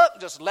even look,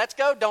 just lets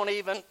go, don't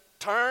even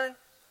turn,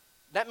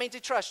 that means he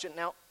trusts you.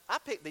 Now, I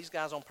picked these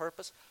guys on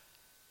purpose.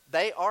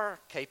 They are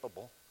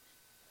capable.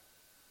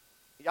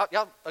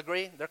 Y'all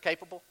agree they're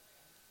capable?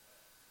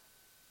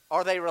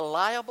 Are they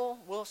reliable?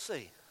 We'll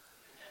see.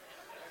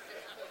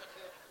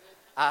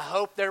 I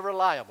hope they're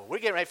reliable. We're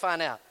getting ready to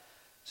find out.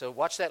 So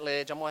watch that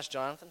ledge. I'm going to watch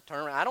Jonathan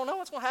turn around. I don't know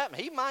what's going to happen.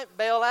 He might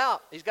bail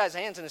out. He's got his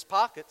hands in his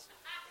pockets.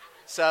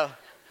 So,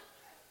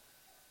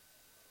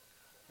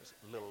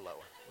 a little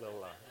lower.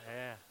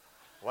 Yeah.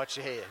 Watch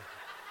your head.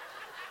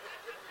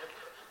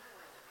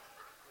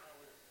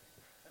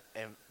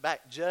 And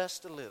back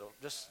just a little.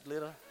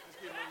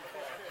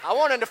 I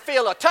want him to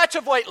feel a touch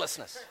of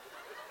weightlessness.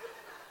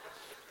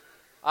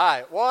 All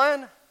right.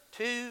 1,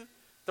 2,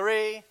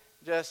 3.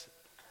 That's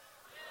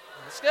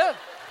good.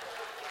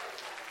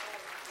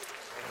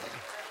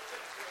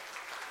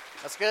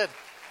 That's good.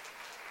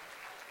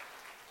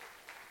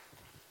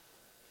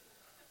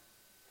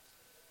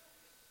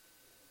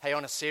 Hey,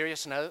 on a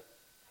serious note,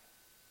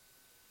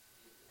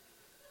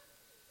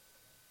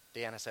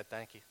 Deanna said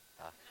thank you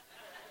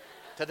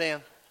to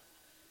them.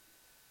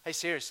 Hey,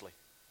 seriously,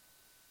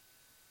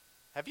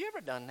 have you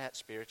ever done that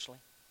spiritually?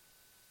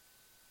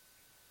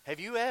 Have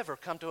you ever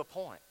come to a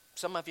point?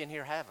 Some of you in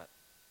here haven't.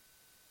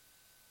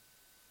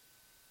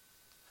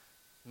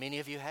 Many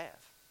of you have.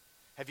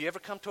 Have you ever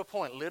come to a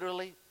point,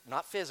 literally,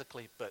 not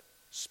physically, but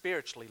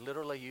spiritually,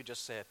 literally you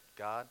just said,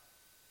 God,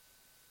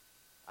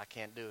 I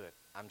can't do it.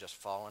 I'm just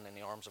falling in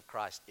the arms of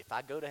Christ. If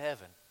I go to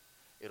heaven,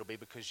 it'll be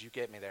because you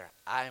get me there.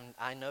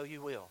 I know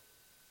you will.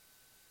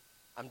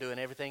 I'm doing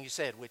everything you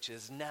said, which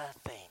is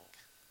nothing.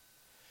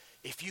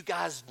 If you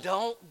guys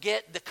don't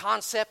get the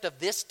concept of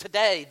this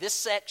today, this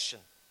section,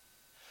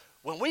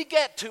 when we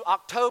get to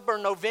October,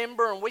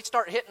 November, and we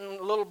start hitting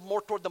a little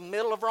more toward the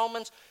middle of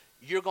Romans,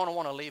 you're going to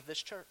want to leave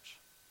this church.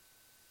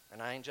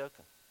 And I ain't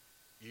joking.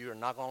 You're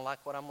not going to like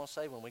what I'm going to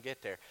say when we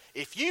get there.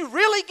 If you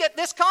really get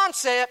this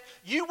concept,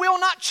 you will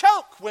not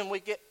choke when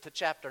we get to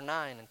chapter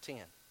 9 and 10.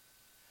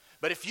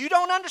 But if you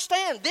don't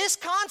understand this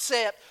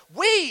concept,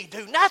 we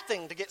do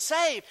nothing to get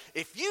saved.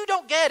 If you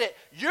don't get it,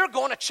 you're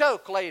going to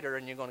choke later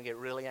and you're going to get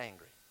really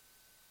angry.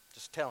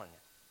 Just telling you.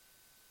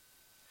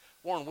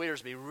 Warren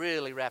Wiersbe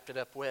really wrapped it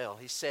up well.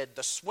 He said,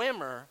 the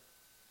swimmer,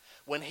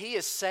 when he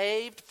is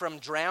saved from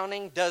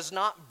drowning, does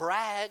not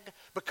brag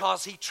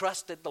because he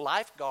trusted the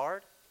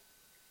lifeguard.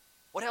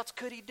 What else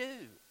could he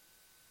do?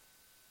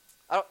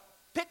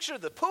 Picture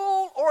the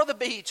pool or the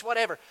beach,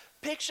 whatever.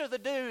 Picture the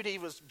dude. He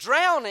was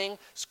drowning,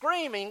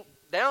 screaming,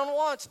 down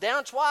once,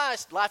 down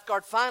twice.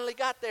 Lifeguard finally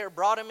got there,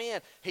 brought him in.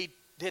 He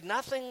did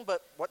nothing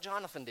but what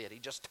Jonathan did. He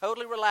just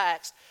totally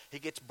relaxed. He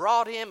gets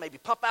brought in, maybe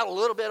pump out a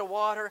little bit of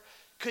water,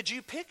 Could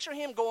you picture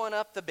him going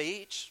up the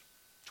beach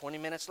 20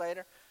 minutes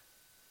later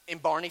in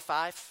Barney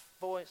Fife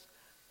voice?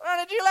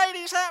 Well, did you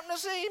ladies happen to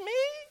see me?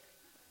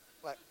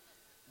 Like,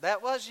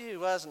 that was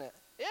you, wasn't it?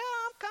 Yeah,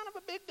 I'm kind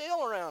of a big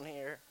deal around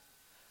here.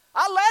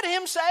 I let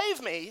him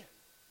save me.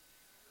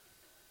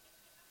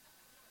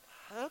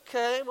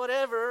 Okay,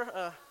 whatever.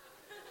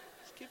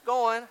 Let's keep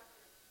going.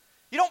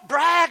 You don't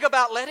brag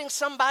about letting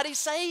somebody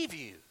save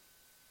you.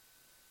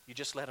 You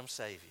just let them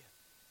save you.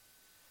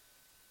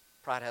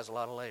 Pride has a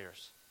lot of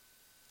layers.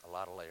 A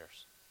lot of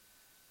layers.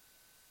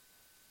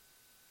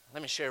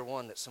 Let me share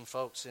one that some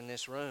folks in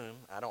this room,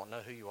 I don't know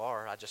who you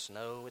are, I just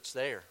know it's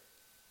there.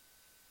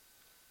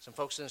 Some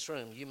folks in this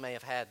room, you may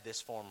have had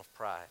this form of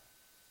pride.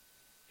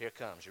 Here it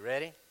comes. You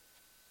ready?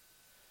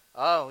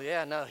 Oh,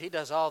 yeah, no, he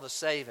does all the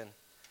saving.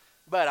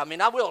 But,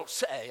 I will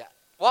say,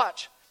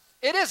 watch,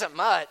 it isn't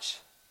much.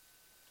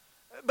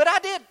 But I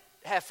did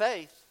have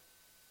faith.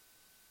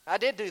 I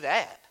did do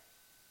that.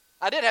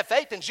 I did have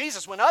faith in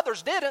Jesus when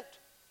others didn't.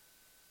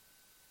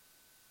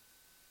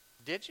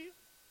 Did you?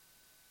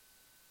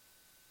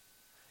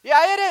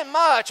 Yeah, it ain't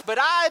much, but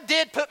I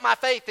did put my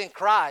faith in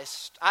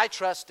Christ. I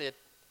trusted.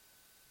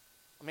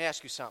 Let me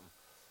ask you something.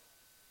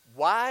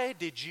 Why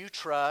did you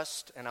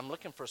trust, and I'm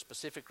looking for a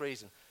specific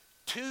reason,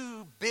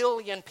 2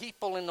 billion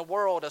people in the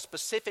world, a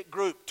specific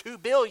group, 2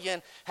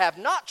 billion have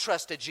not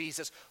trusted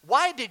Jesus.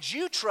 Why did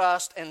you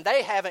trust and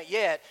they haven't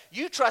yet?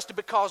 You trusted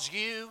because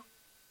you,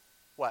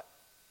 what?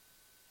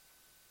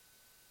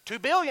 2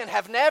 billion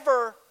have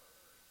never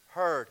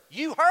heard.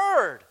 You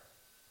heard.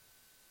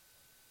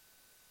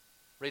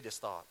 Read this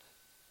thought.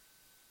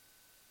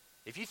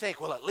 If you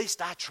think, well, at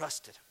least I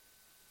trusted.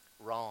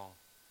 Wrong.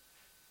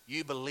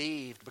 You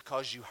believed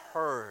because you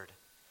heard.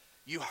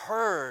 You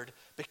heard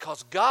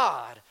because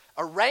God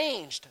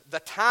arranged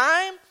the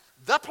time,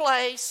 the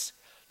place,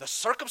 the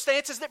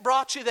circumstances that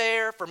brought you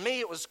there. For me,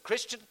 it was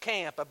Christian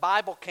camp, a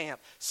Bible camp.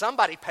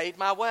 Somebody paid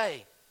my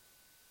way.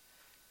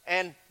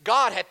 And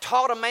God had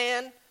taught a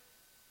man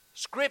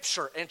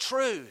Scripture and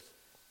truth.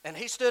 And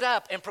he stood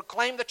up and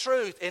proclaimed the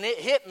truth. And it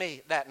hit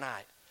me that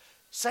night.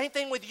 Same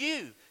thing with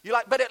you. You're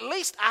like, but at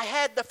least I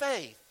had the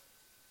faith.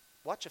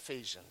 Watch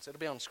Ephesians. It'll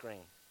be on the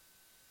screen.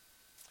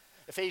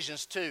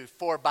 Ephesians 2,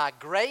 for by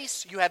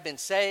grace you have been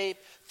saved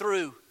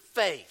through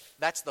faith.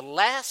 That's the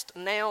last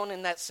noun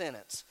in that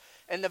sentence.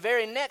 And the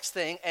very next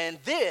thing, and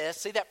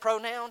this, see that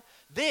pronoun?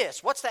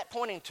 This, what's that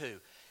pointing to?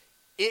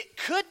 It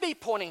could be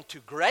pointing to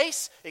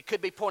grace. It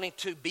could be pointing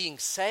to being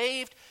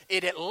saved.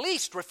 It at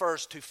least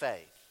refers to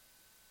faith.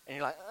 And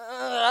you're like,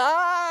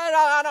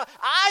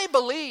 I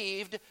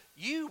believed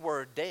you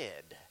were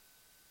dead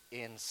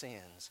in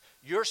sins.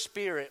 Your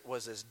spirit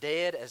was as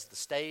dead as the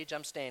stage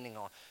I'm standing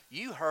on.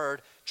 You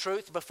heard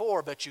truth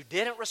before, but you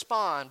didn't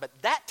respond. But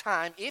that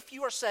time, if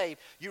you are saved,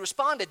 you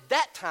responded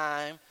that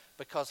time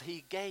because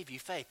he gave you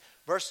faith.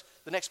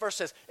 The next verse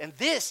says, and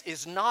this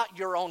is not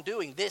your own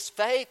doing. This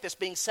faith, this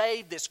being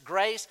saved, this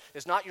grace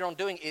is not your own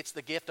doing. It's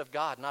the gift of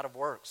God, not of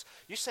works.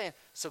 You're saying,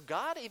 so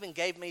God even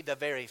gave me the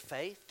very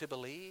faith to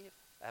believe?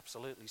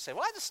 Absolutely. You say,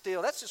 well,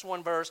 that's just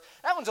one verse.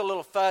 That one's a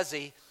little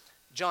fuzzy.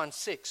 John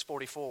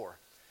 6:44.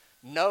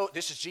 No,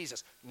 this is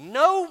Jesus.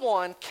 No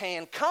one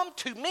can come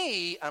to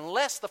me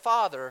unless the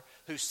Father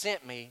who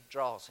sent me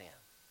draws him.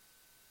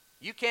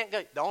 You can't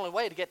go. The only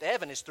way to get to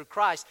heaven is through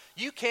Christ.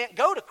 You can't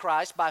go to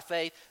Christ by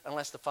faith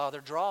unless the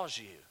Father draws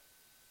you.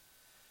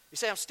 You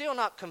say, I'm still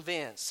not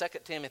convinced. 2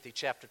 Timothy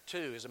chapter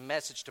 2 is a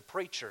message to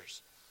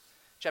preachers.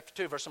 Chapter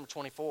 2, verse number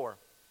 24.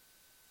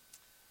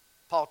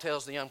 Paul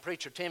tells the young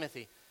preacher,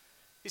 Timothy,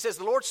 he says,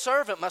 the Lord's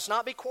servant must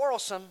not be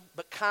quarrelsome,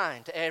 but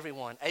kind to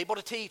everyone, able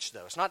to teach,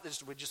 though. It's not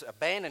that we just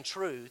abandon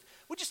truth.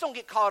 We just don't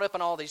get caught up in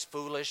all these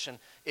foolish and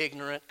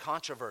ignorant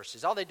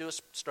controversies. All they do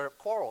is stir up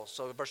quarrels.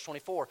 So verse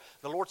 24,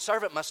 the Lord's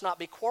servant must not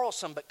be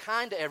quarrelsome, but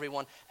kind to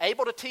everyone,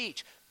 able to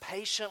teach,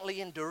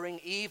 patiently enduring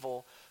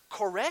evil,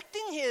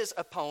 correcting his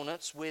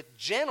opponents with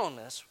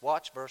gentleness.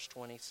 Watch verse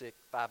 26,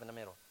 5 in the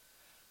middle.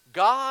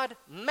 God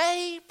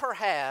may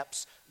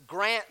perhaps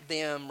grant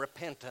them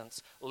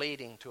repentance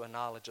leading to a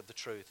knowledge of the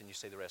truth. And you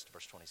see the rest of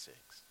verse 26.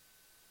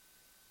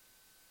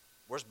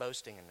 Where's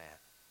boasting in that?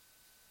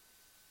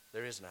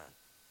 There is none.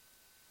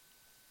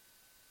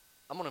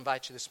 I'm going to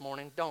invite you this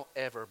morning, don't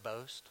ever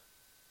boast.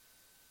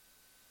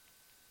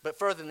 But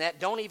further than that,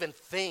 don't even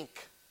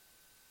think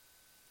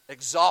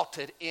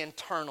exalted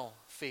internal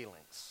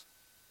feelings.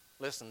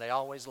 Listen, they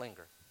always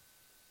linger.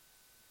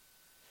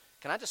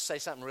 Can I just say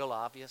something real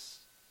obvious?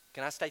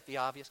 Can I state the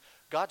obvious?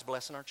 God's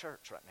blessing our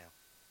church right now.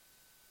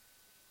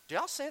 Do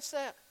y'all sense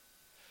that?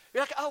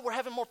 You're like, oh, we're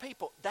having more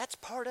people. That's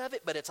part of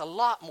it, but it's a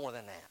lot more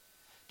than that.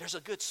 There's a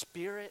good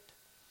spirit.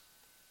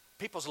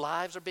 People's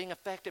lives are being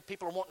affected.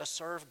 People are wanting to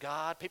serve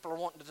God. People are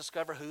wanting to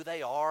discover who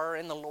they are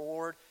in the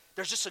Lord.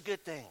 There's just a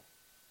good thing.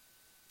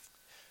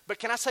 But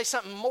can I say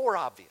something more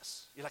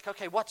obvious? You're like,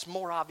 okay, what's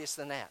more obvious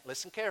than that?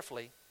 Listen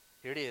carefully.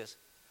 Here it is.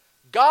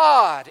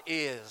 God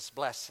is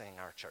blessing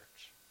our church.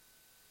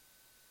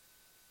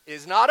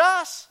 It's not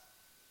us.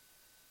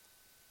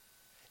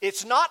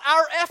 It's not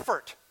our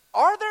effort.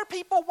 Are there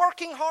people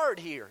working hard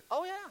here?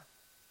 Oh, yeah.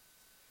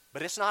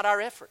 But it's not our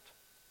effort.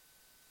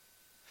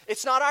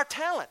 It's not our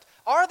talent.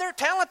 Are there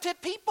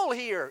talented people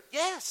here?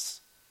 Yes.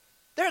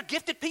 There are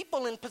gifted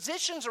people in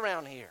positions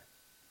around here.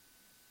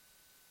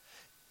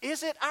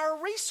 Is it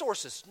our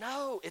resources?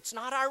 No, it's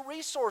not our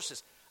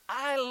resources.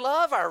 I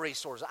love our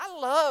resources. I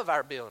love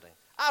our building.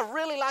 I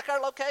really like our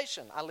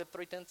location. I live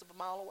 0.3 of a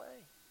mile away.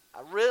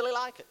 I really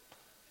like it.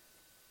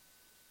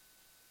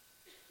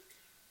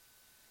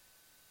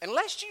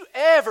 Unless you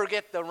ever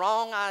get the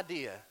wrong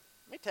idea,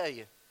 let me tell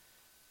you,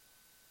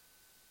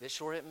 this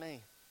sure isn't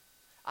me.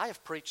 I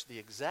have preached the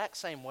exact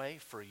same way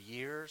for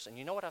years, and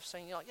you know what I've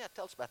seen? You're like, yeah,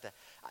 tell us about that.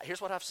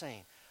 Here's what I've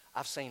seen.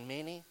 I've seen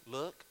many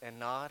look and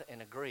nod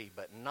and agree,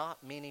 but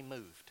not many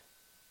moved.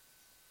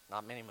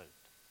 Not many moved.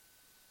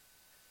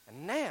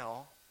 And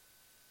now,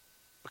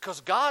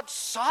 because God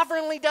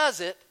sovereignly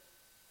does it,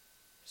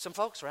 some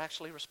folks are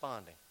actually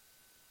responding.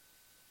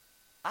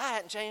 I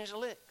hadn't changed a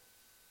lick.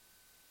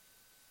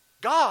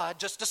 God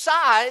just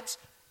decides,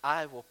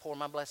 I will pour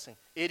my blessing.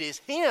 It is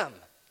Him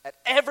at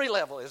every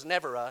level. It's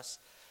never us.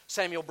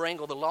 Samuel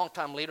Bringle, the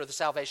longtime leader of the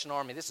Salvation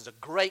Army, this is a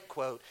great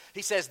quote.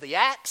 He says, the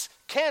axe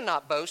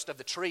cannot boast of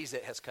the trees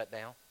it has cut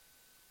down.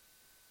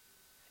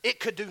 It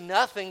could do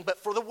nothing but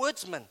for the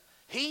woodsman.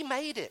 He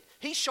made it.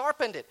 He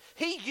sharpened it.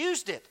 He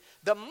used it.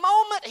 The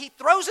moment he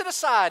throws it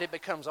aside, it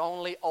becomes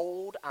only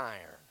old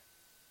iron.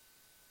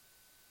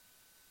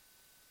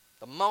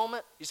 The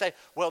moment you say,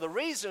 well, the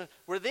reason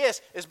we're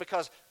this is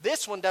because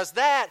this one does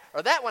that,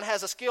 or that one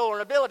has a skill or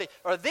an ability,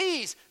 or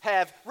these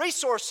have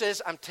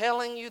resources. I'm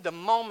telling you, the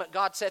moment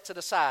God sets it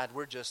aside,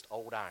 we're just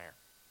old iron.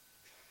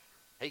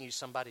 He can use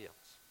somebody else.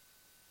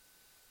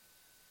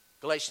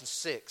 Galatians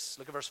 6,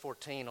 look at verse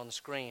 14 on the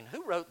screen.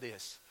 Who wrote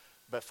this?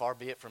 But far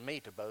be it from me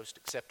to boast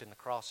except in the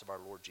cross of our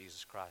Lord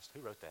Jesus Christ. Who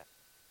wrote that?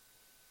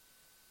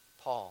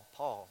 Paul.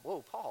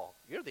 Whoa, Paul,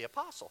 you're the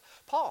apostle.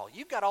 Paul,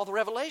 you've got all the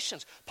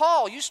revelations.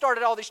 Paul, you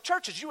started all these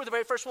churches. You were the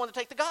very first one to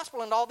take the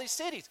gospel into all these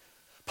cities.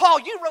 Paul,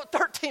 you wrote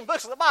 13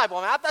 books of the Bible.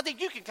 I think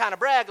you can kind of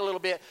brag a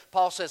little bit.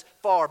 Paul says,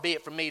 far be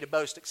it from me to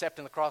boast except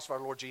in the cross of our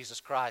Lord Jesus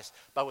Christ,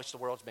 by which the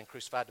world's been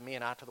crucified to me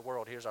and I to the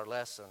world. Here's our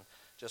lesson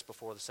just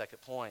before the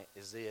second point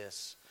is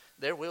this.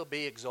 There will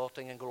be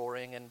exulting and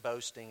glorying and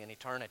boasting in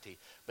eternity,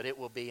 but it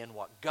will be in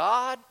what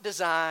God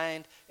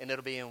designed, and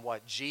it'll be in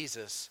what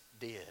Jesus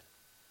did.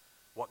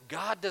 What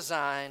God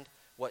designed,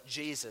 what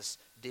Jesus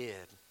did.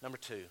 Number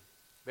 2,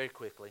 very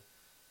quickly.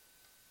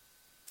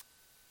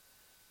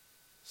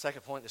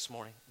 Second point this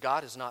morning,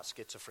 God is not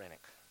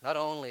schizophrenic. Not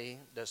only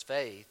does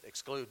faith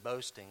exclude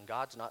boasting,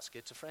 God's not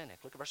schizophrenic.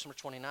 Look at verse number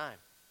 29.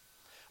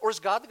 Or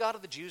is God the God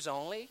of the Jews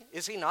only?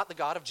 Is He not the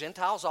God of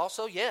Gentiles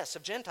also? Yes,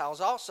 of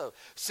Gentiles also,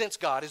 since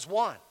God is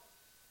one.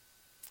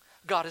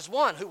 God is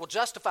one who will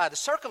justify the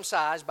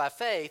circumcised by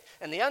faith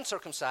and the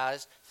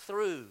uncircumcised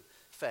through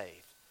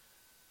faith.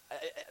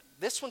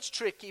 This one's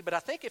tricky, but I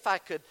think if I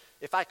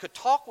could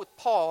talk with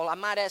Paul, I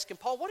might ask him,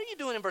 Paul, what are you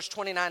doing in verse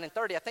 29 and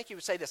 30? I think he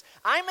would say this.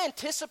 I'm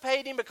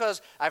anticipating,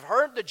 because I've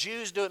heard the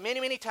Jews do it many,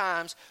 many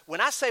times,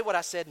 when I say what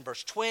I said in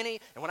verse 20,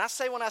 and when I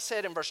say what I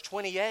said in verse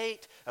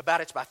 28,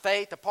 about it's by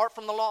faith apart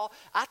from the law,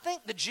 I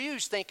think the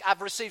Jews think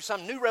I've received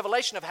some new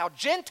revelation of how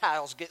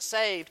Gentiles get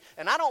saved,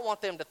 and I don't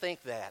want them to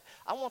think that.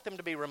 I want them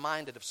to be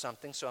reminded of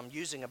something, so I'm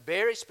using a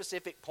very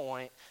specific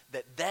point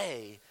that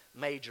they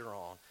major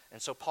on.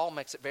 And so Paul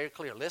makes it very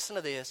clear. Listen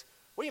to this.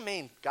 What do you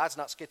mean God's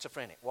not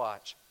schizophrenic?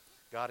 Watch.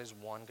 God is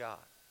one God.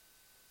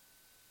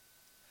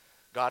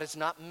 God is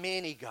not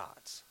many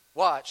gods.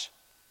 Watch.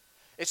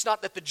 It's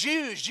not that the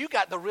Jews, you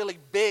got the really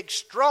big,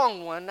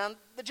 strong one. Now,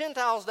 the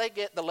Gentiles, they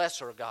get the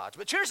lesser gods.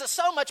 But yours is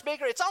so much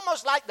bigger, it's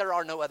almost like there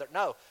are no other.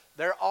 No,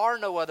 there are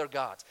no other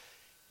gods.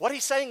 What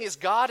he's saying is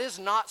God is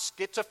not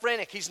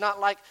schizophrenic. He's not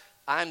like,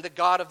 I'm the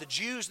God of the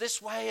Jews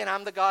this way, and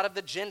I'm the God of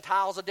the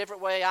Gentiles a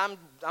different way.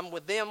 I'm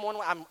with them one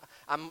way.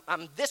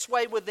 I'm this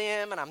way with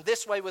them, and I'm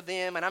this way with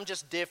them, and I'm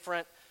just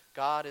different.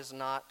 God is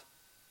not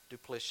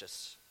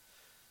duplicitous.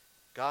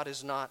 God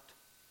is not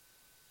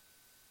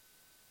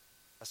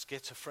a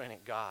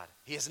schizophrenic God.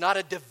 He is not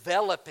a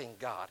developing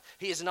God.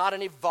 He is not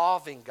an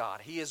evolving God.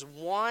 He is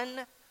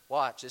one.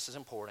 Watch, this is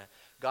important.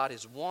 God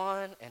is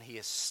one, and He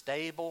is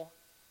stable.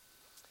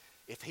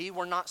 If He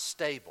were not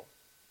stable,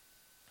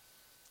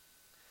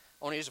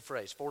 I want to use a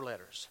phrase, 4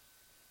 letters,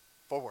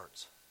 4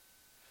 words.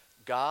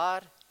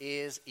 God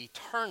is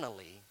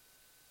eternally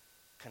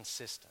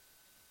consistent.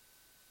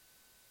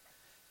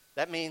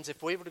 That means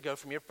if we were to go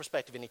from your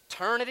perspective in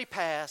eternity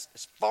past,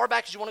 as far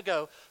back as you want to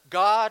go,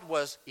 God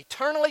was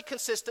eternally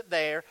consistent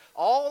there,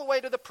 all the way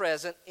to the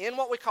present, in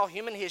what we call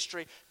human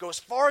history. Go as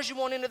far as you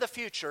want into the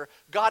future.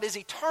 God is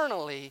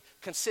eternally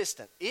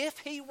consistent. If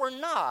He were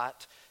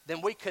not,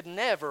 then we could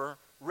never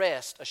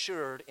rest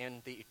assured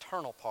in the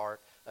eternal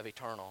part of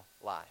eternal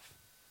life.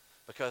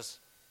 Because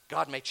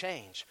God may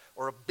change,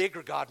 or a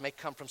bigger God may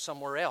come from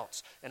somewhere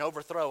else and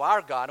overthrow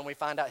our God, and we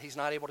find out He's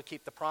not able to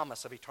keep the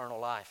promise of eternal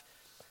life.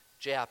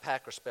 J.I.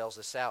 Packer spells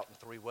this out in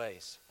 3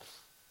 ways.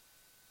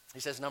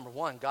 He says, number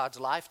 1, God's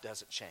life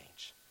doesn't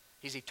change.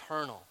 He's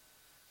eternal.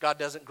 God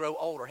doesn't grow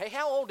older. Hey,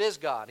 how old is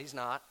God? He's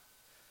not.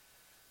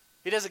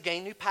 He doesn't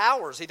gain new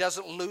powers. He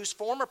doesn't lose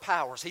former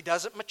powers. He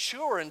doesn't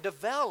mature and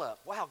develop.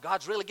 Wow,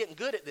 God's really getting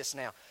good at this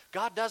now.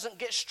 God doesn't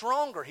get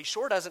stronger. He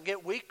sure doesn't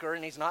get weaker,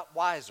 and he's not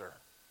wiser.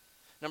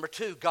 Number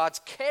 2, God's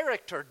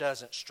character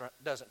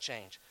doesn't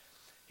change.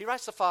 He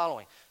writes the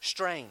following: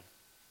 strain,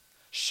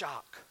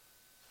 shock,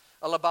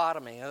 a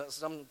lobotomy,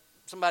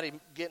 somebody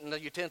getting the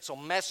utensil,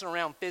 messing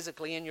around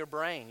physically in your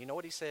brain. You know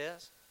what he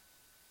says?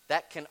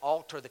 That can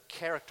alter the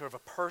character of a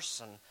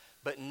person,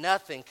 but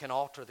nothing can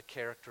alter the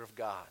character of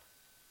God.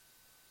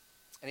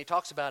 And he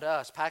talks about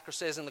us. Packer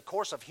says, in the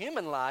course of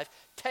human life,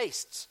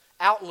 tastes,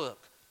 outlook,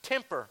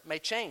 temper may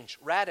change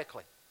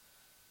radically.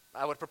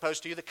 I would propose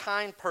to you the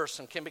kind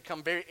person can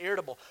become very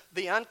irritable.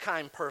 The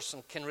unkind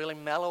person can really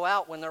mellow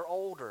out when they're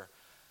older.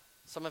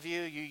 Some of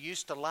you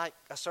used to like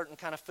a certain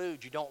kind of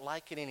food. You don't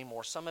like it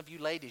anymore. Some of you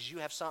ladies, you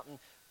have something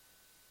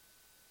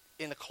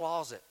in the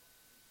closet.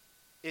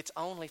 It's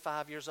only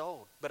 5 years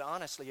old. But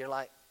honestly, you're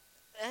like,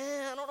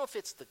 I don't know if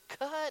it's the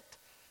cut.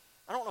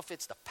 I don't know if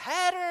it's the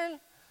pattern.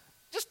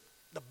 Just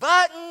the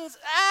buttons.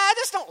 I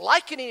just don't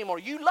like it anymore.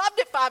 You loved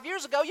it 5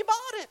 years ago. You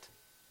bought it.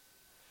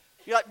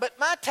 You're like, but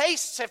my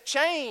tastes have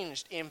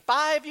changed. In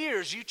 5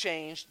 years, you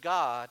changed.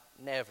 God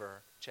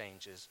never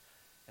changes.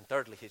 And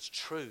thirdly, his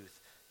truth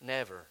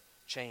never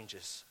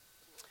changes.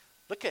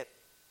 Look at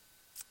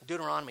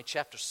Deuteronomy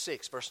chapter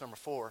 6, verse number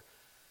 4.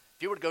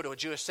 If you were to go to a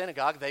Jewish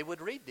synagogue, they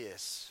would read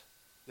this.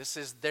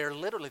 They're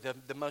literally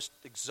the most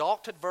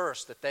exalted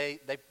verse that they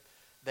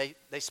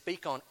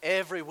speak on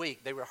every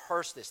week. They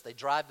rehearse this. They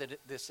drive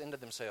this into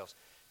themselves.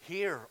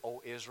 Hear,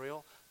 O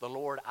Israel, the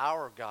Lord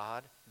our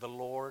God, the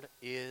Lord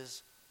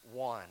is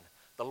one.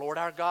 The Lord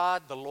our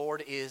God, the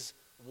Lord is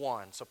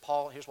one. So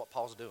here's what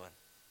Paul's doing.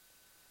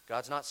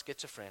 God's not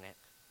schizophrenic.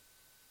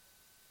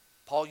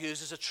 Paul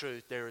uses a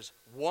truth. There is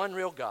one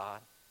real God.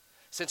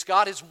 Since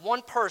God is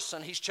one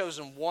person, he's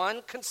chosen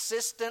one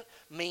consistent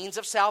means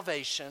of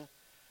salvation,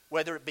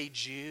 whether it be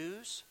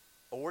Jews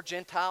or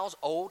Gentiles,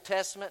 Old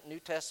Testament, New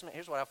Testament.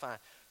 Here's what I find.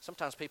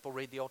 Sometimes people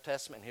read the Old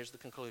Testament, and here's the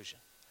conclusion.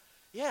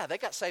 Yeah, they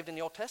got saved in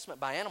the Old Testament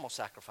by animal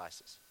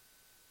sacrifices.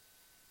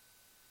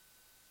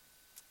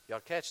 You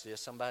ought to catch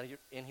this. Somebody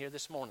in here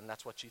this morning,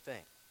 that's what you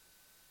think.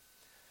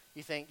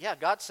 You think, yeah,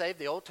 God saved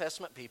the Old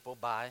Testament people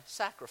by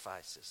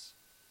sacrifices.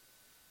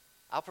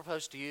 I'll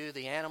propose to you,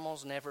 the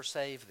animals never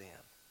saved them.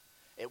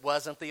 It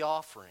wasn't the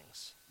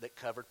offerings that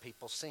covered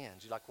people's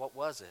sins. You're like, what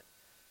was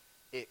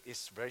it?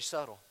 It's very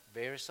subtle,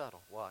 very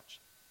subtle. Watch.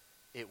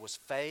 It was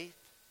faith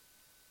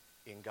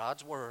in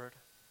God's word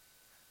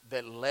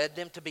that led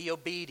them to be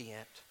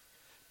obedient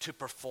to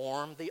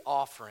perform the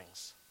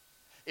offerings.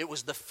 It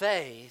was the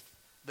faith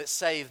that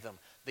saved them.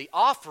 The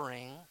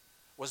offering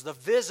was the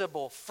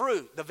visible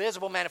fruit, the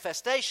visible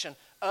manifestation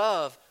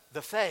of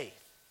the faith.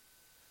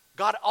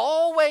 God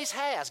always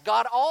has.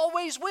 God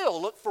always will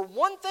look for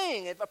one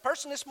thing. If a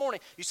person this morning,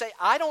 you say,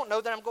 I don't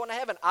know that I'm going to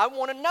heaven. I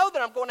want to know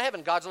that I'm going to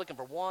heaven. God's looking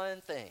for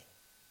one thing.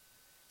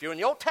 If you're in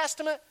the Old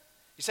Testament,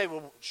 you say,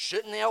 well,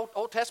 shouldn't the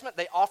Old Testament,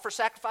 they offer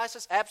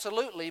sacrifices?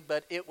 Absolutely,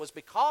 but it was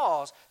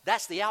because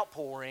that's the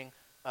outpouring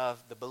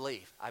of the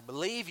belief. I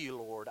believe you,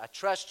 Lord. I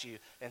trust you.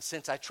 And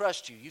since I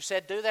trust you, you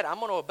said do that, I'm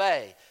going to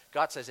obey.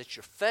 God says it's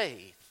your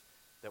faith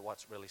that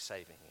what's really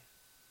saving you.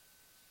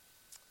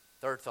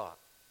 Third thought.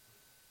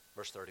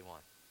 Verse 31.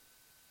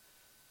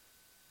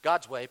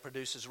 God's way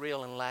produces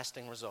real and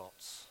lasting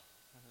results.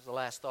 This is the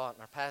last thought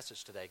in our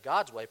passage today.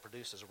 God's way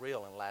produces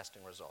real and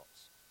lasting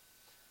results.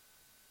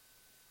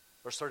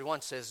 Verse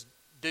 31 says,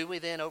 do we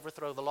then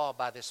overthrow the law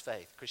by this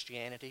faith?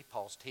 Christianity,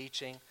 Paul's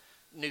teaching,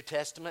 New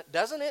Testament,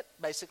 doesn't it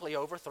basically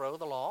overthrow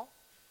the law?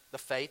 The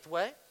faith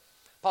way?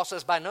 Paul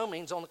says, by no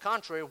means, on the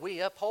contrary,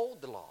 we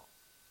uphold the law.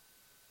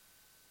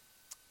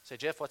 Say,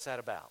 Jeff, what's that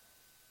about?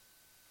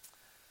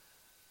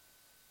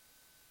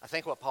 I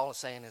think what Paul is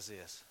saying is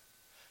this.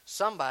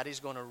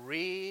 Somebody's going to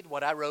read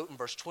what I wrote in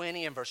verse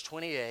 20 and verse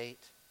 28,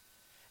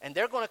 and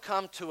they're going to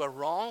come to a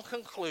wrong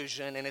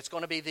conclusion, and it's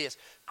going to be this.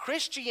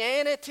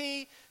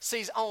 Christianity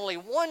sees only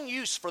one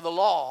use for the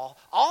law.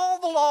 All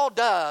the law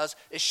does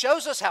is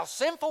shows us how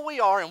sinful we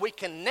are, and we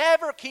can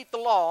never keep the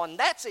law, and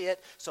that's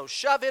it. So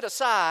shove it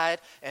aside,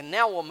 and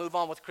now we'll move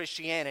on with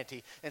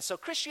Christianity. And so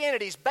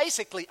Christianity is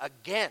basically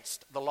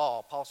against the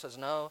law. Paul says,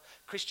 no,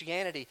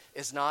 Christianity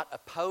is not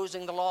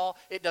opposing the law.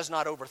 It does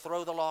not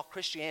overthrow the law.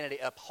 Christianity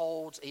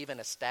upholds, even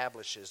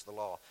establishes the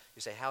law.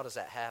 You say, how does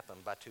that happen?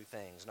 By two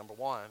things. Number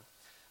one,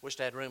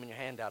 wished I had room in your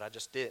handout. I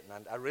just didn't.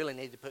 I really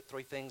need to put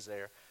three things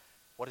there.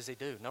 What does he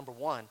do? Number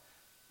one,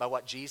 by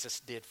what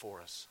Jesus did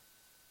for us.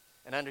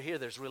 And under here,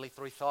 there's really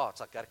three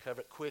thoughts. I've got to cover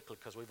it quickly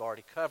because we've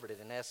already covered it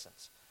in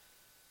essence.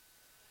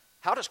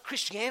 How does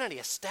Christianity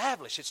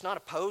establish? It's not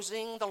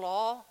opposing the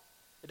law.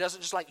 It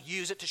doesn't just like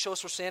use it to show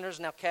us we're sinners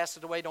and now cast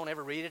it away, don't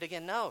ever read it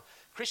again. No.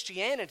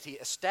 Christianity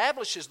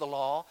establishes the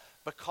law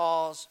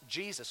because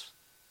Jesus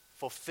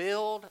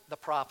fulfilled the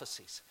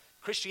prophecies.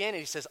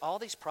 Christianity says all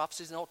these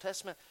prophecies in the Old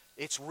Testament,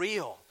 it's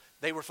real.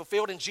 They were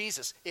fulfilled in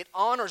Jesus. It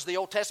honors the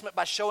Old Testament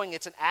by showing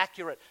it's an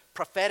accurate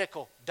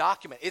prophetical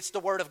document. It's the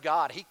Word of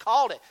God. He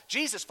called it.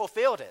 Jesus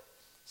fulfilled it.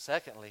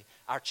 Secondly,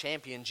 our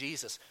champion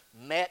Jesus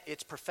met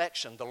its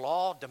perfection. The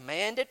law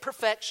demanded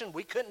perfection.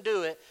 We couldn't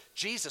do it.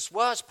 Jesus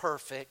was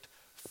perfect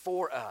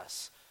for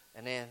us.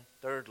 And then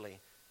thirdly,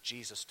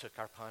 Jesus took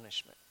our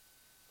punishment.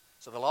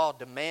 So the law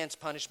demands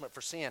punishment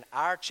for sin.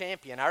 Our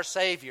champion, our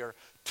Savior,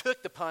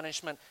 took the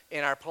punishment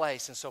in our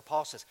place. And so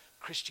Paul says,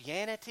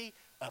 Christianity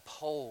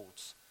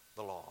upholds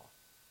the law.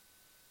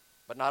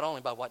 But not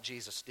only by what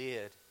Jesus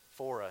did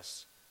for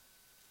us,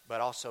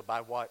 but also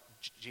by what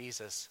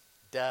Jesus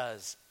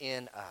does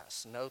in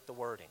us. Note the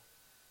wording.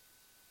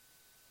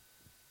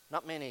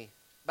 Not many,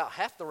 about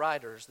half the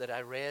writers that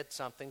I read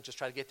something, just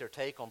try to get their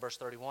take on verse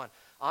 31.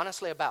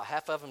 Honestly, about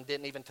half of them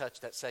didn't even touch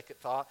that second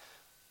thought.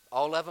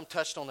 All of them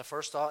touched on the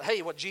first thought.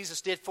 Hey, what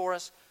Jesus did for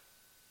us.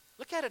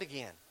 Look at it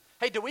again.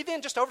 Hey, do we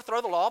then just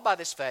overthrow the law by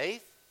this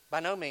faith? By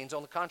no means.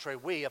 On the contrary,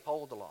 we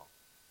uphold the law.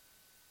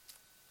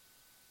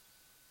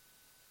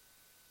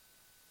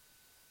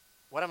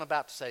 What I'm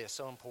about to say is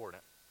so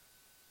important.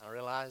 I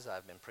realize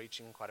I've been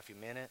preaching quite a few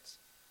minutes.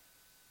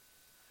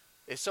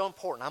 It's so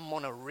important. I'm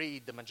going to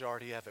read the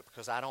majority of it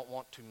because I don't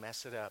want to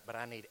mess it up, but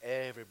I need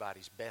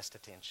everybody's best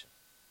attention.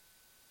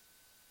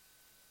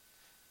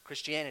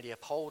 Christianity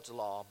upholds the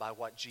law by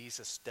what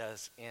Jesus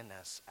does in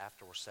us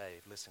after we're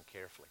saved. Listen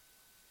carefully.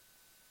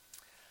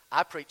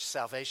 I preach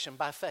salvation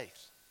by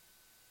faith.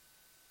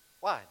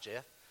 Why,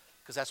 Jeff?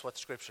 Because that's what the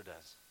Scripture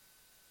does.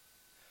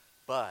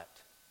 But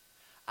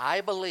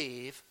I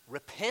believe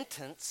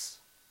repentance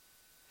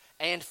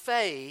and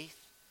faith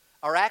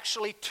are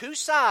actually two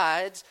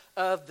sides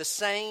of the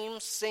same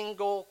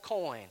single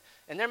coin.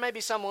 And there may be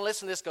someone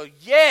listening to this go,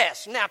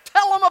 yes, now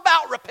tell them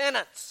about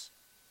repentance.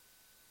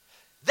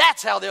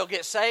 That's how they'll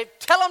get saved.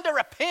 Tell them to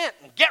repent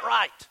and get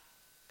right.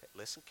 Okay,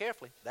 listen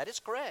carefully. That is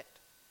correct.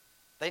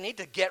 They need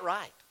to get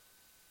right.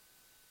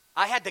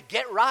 I had to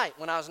get right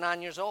when I was 9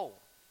 years old.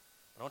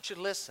 I want you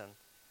to listen.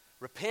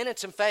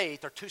 Repentance and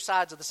faith are two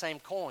sides of the same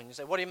coin. You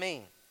say, what do you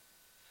mean?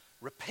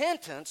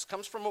 Repentance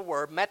comes from a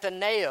word,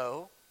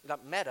 metaneo.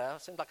 Not meta,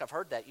 it seems like I've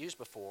heard that used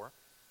before.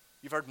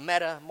 You've heard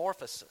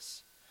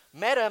metamorphosis.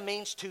 Meta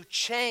means to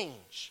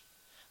change.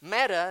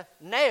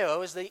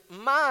 Metaneo is the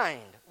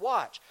mind.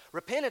 Watch.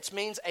 Repentance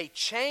means a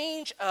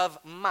change of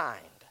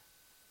mind.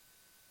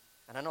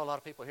 And I know a lot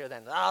of people hear that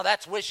and, oh,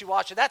 that's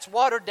wishy-washy. That's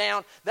watered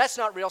down. That's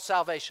not real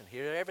salvation.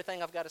 Hear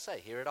everything I've got to say.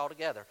 Hear it all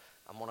together.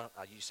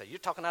 You say, you're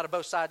talking out of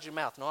both sides of your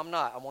mouth. No, I'm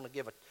not. I want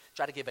to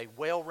try to give a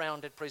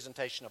well-rounded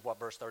presentation of what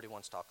verse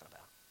 31 is talking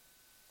about.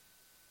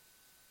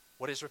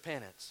 What is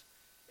repentance?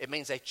 It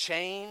means a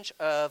change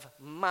of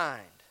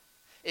mind.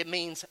 It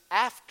means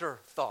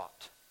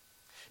afterthought.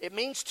 It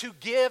means to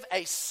give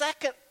a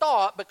second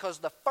thought because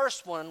the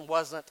first one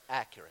wasn't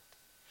accurate.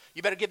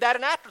 You better give that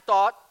an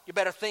afterthought. You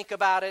better think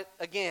about it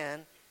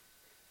again.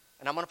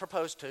 And I'm going to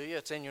propose to you,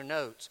 it's in your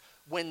notes.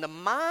 When the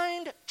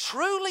mind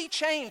truly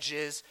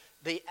changes,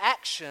 the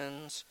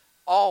actions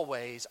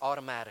always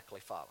automatically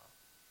follow.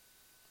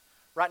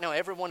 Right now,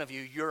 every one of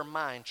you, your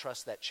mind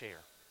trusts that chair.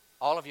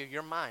 All of you,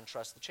 your mind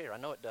trusts the chair. I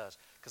know it does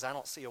because I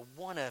don't see a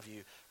one of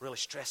you really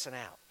stressing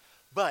out.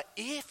 But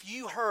if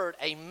you heard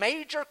a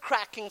major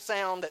cracking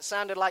sound that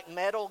sounded like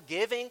metal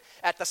giving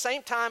at the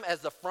same time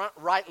as the front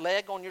right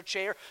leg on your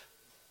chair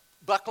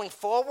buckling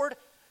forward,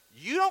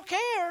 you don't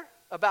care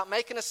about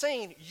making a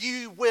scene.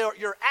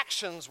 Your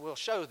actions will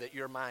show that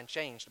your mind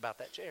changed about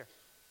that chair.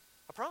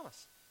 I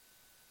promise.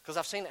 Because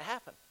I've seen it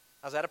happen.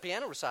 I was at a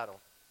piano recital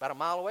about a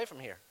mile away from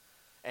here.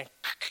 And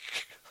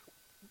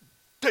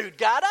dude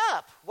got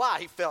up. Why?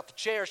 He felt the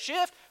chair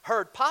shift,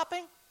 heard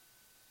popping.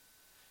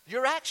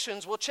 Your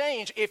actions will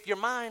change if your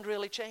mind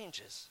really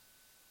changes.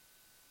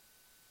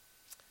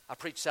 I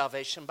preach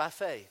salvation by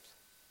faith.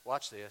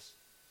 Watch this.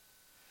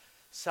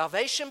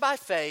 Salvation by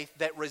faith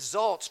that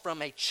results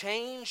from a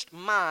changed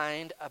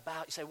mind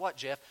about, you say, what,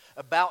 Jeff?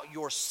 About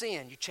your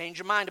sin. You change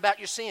your mind about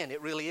your sin.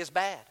 It really is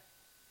bad.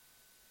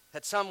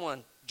 Had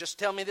someone just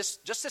tell me this,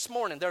 just this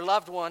morning, their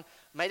loved one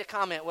made a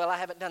comment, well, I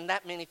haven't done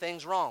that many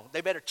things wrong.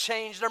 They better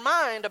change their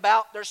mind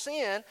about their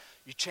sin.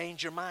 You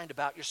change your mind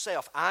about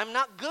yourself. I'm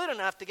not good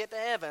enough to get to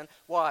heaven,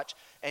 watch,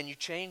 and you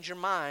change your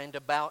mind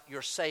about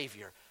your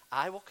Savior.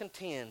 I will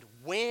contend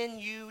when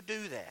you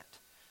do that,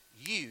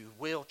 you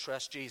will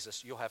trust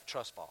Jesus. You'll have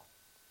trust fall.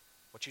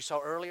 What you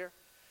saw earlier,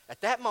 at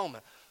that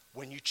moment,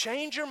 when you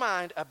change your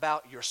mind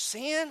about your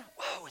sin,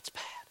 whoa, it's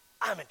bad.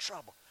 I'm in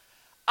trouble.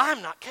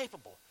 I'm not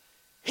capable.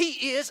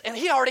 He is, and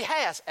he already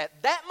has.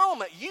 At that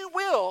moment, you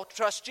will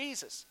trust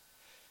Jesus.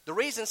 The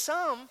reason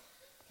some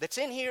that's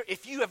in here,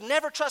 if you have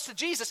never trusted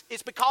Jesus,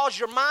 it's because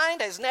your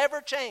mind has never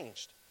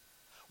changed.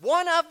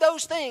 One of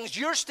those things,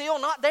 you're still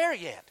not there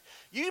yet.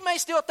 You may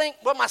still think,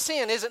 well, my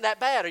sin isn't that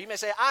bad. Or you may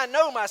say, I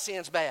know my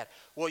sin's bad.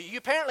 Well, you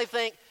apparently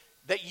think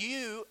that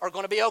you are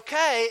going to be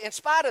okay in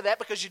spite of that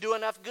because you do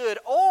enough good.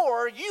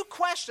 Or you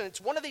question,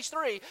 it's one of these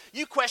three,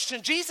 you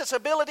question Jesus'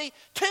 ability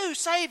to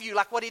save you,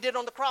 like what he did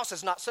on the cross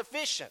is not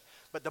sufficient.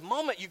 But the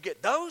moment you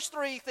get those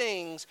three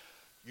things,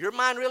 your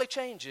mind really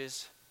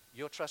changes,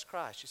 you'll trust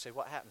Christ. You say,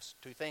 what happens?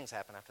 Two things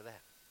happen after that.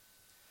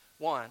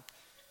 One,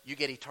 you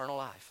get eternal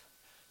life.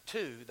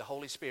 Two, the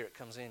Holy Spirit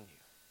comes in you.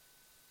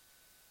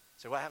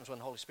 So what happens when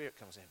the Holy Spirit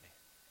comes in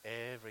me?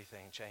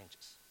 Everything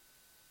changes.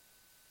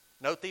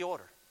 Note the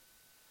order.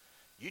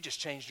 You just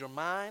changed your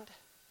mind.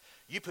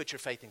 You put your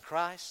faith in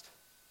Christ.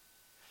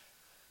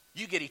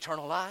 You get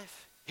eternal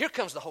life. Here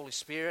comes the Holy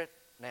Spirit.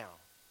 Now,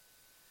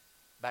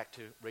 back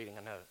to reading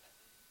a note.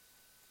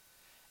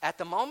 At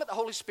the moment the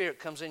Holy Spirit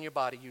comes in your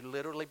body, you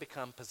literally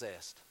become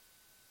possessed.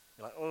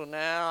 You're like, oh,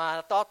 now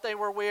I thought they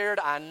were weird.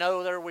 I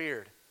know they're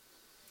weird.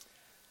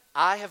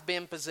 I have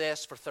been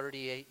possessed for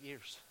 38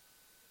 years.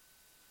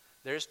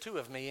 There's 2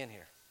 of me in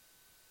here.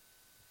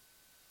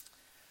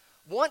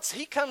 Once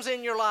he comes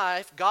in your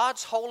life,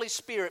 God's Holy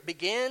Spirit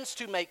begins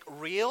to make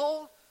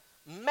real,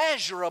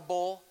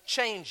 measurable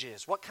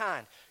changes. What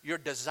kind? Your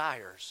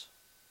desires,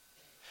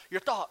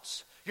 your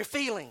thoughts, your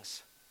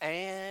feelings,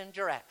 and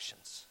your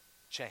actions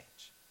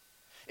change.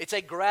 It's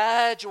a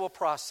gradual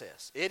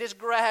process. It is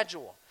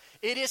gradual.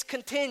 It is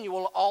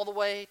continual all the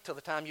way till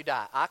the time you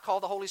die. I call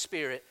the Holy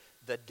Spirit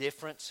the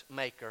difference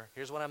maker.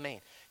 Here's what I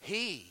mean.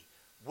 He,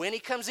 when he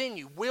comes in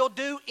you, will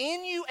do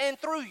in you and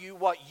through you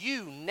what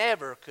you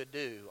never could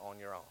do on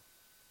your own.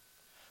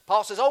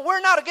 Paul says, oh,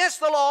 we're not against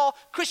the law.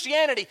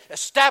 Christianity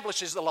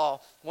establishes the law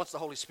once the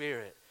Holy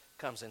Spirit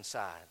comes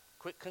inside.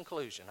 Quick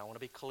conclusion. I want to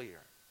be clear.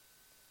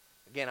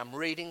 Again, I'm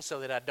reading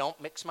so that I don't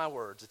mix my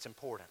words. It's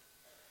important.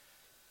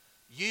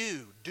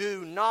 You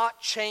do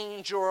not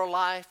change your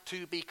life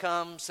to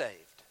become saved.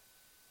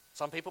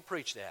 Some people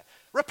preach that.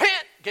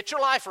 Repent, get your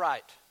life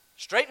right.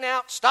 Straighten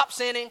out, stop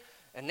sinning,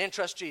 and then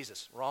trust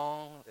Jesus.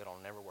 Wrong, it'll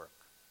never work.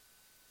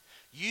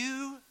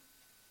 You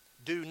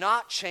do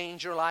not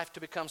change your life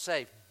to become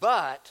saved.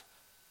 But,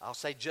 I'll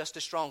say just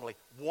as strongly,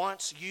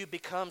 once you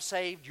become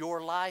saved,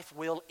 your life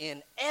will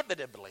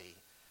inevitably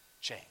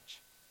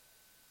change.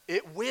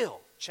 It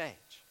will change.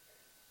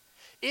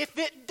 If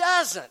it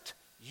doesn't,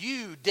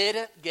 you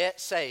didn't get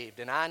saved.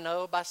 And I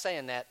know by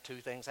saying that 2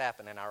 things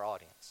happen in our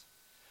audience.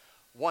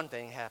 One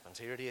thing happens.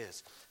 Here it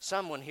is.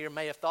 Someone here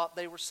may have thought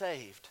they were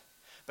saved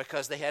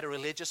because they had a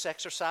religious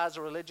exercise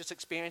or religious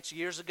experience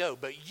years ago.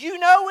 But you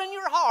know in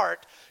your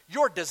heart,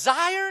 your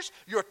desires,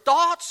 your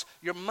thoughts,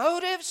 your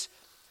motives,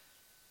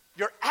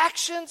 your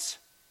actions,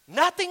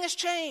 nothing has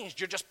changed.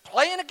 You're just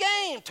playing a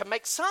game to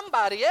make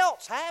somebody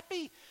else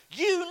happy.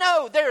 You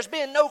know there's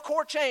been no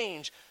core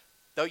change,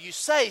 though you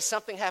say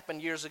something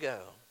happened years ago.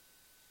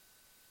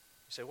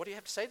 You say, what do you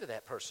have to say to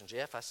that person,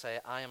 Jeff? I say,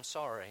 I am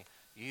sorry,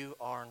 you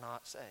are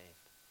not saved.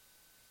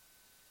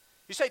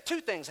 You say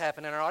 2 things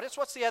happen in our audience.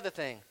 What's the other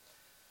thing?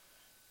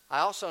 I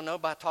also know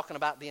by talking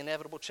about the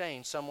inevitable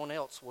change, someone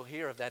else will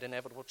hear of that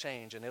inevitable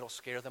change and it'll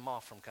scare them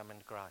off from coming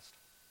to Christ.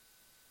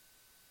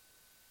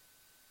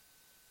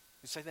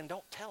 You say, then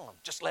don't tell them.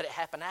 Just let it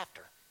happen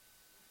after.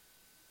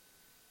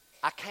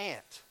 I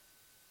can't.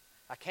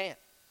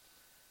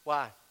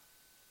 Why?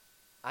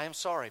 I am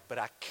sorry, but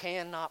I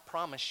cannot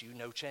promise you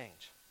no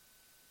change.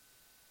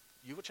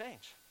 You will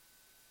change.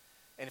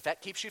 And if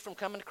that keeps you from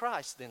coming to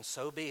Christ, then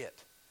so be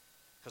it.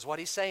 Because what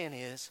he's saying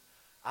is,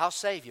 I'll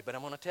save you, but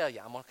I'm going to tell you,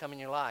 I'm going to come in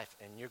your life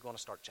and you're going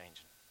to start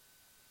changing.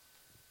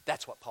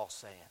 That's what Paul's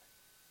saying.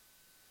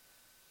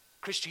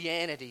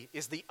 Christianity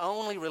is the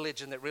only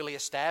religion that really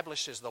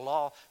establishes the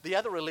law. The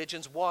other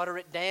religions water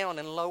it down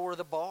and lower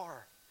the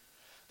bar.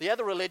 The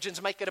other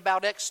religions make it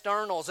about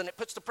externals, and it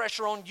puts the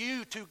pressure on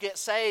you to get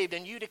saved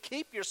and you to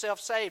keep yourself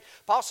saved.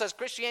 Paul says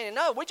Christianity,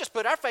 no, we just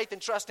put our faith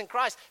and trust in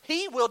Christ.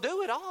 He will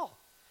do it all.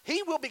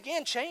 He will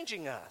begin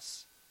changing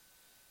us.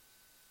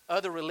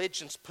 Other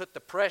religions put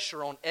the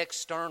pressure on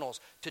externals,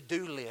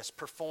 to-do lists,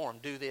 perform,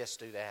 do this,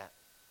 do that.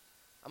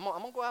 I'm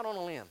going to go out on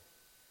a limb.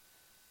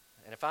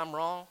 And if I'm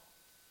wrong,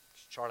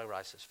 it's Charlie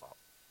Rice's fault.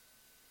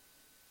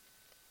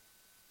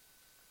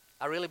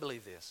 I really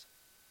believe this.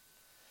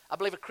 I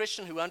believe a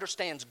Christian who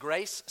understands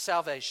grace,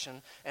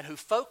 salvation, and who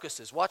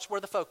focuses, watch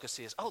where the focus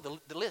is. Oh,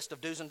 the list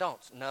of do's and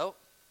don'ts. No.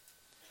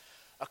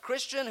 A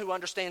Christian who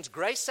understands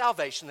grace,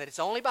 salvation, that it's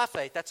only by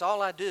faith, that's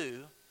all I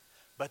do,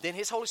 but then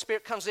his Holy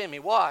Spirit comes in me.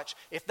 Watch.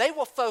 If they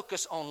will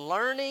focus on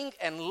learning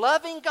and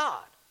loving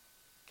God,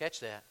 catch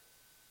that.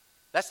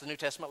 That's the New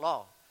Testament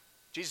law.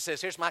 Jesus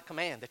says, here's my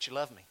command, that you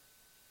love me.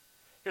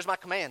 Here's my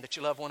command, that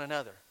you love one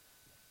another.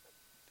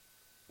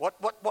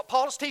 What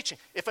Paul is teaching,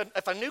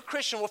 if a new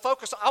Christian will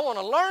focus on, I want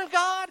to learn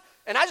God,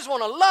 and I just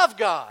want to love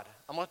God,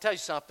 I'm going to tell you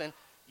something.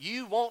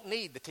 You won't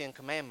need the 10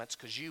 Commandments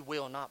because you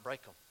will not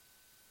break them.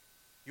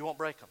 You won't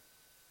break them.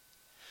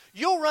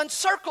 You'll run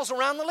circles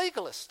around the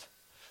legalist.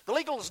 The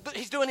legalist,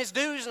 he's doing his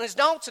do's and his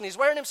don'ts, and he's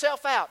wearing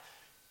himself out.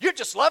 You're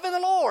just loving the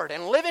Lord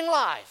and living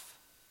life.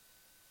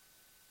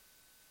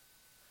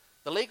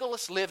 The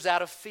legalist lives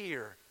out of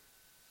fear.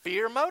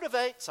 Fear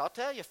motivates. I'll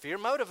tell you, fear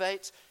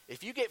motivates.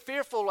 If you get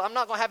fearful, I'm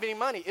not going to have any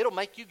money, it'll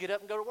make you get up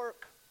and go to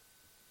work.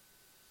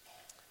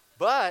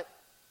 But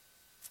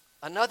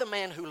another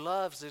man who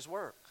loves his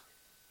work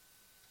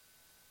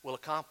will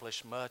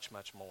accomplish much,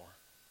 much more.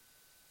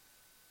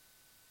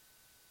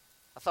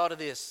 I thought of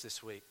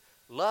this week.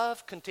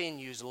 Love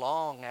continues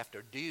long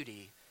after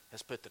duty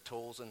has put the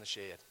tools in the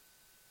shed.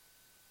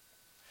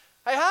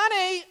 Hey,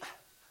 honey,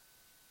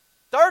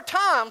 3rd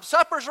time,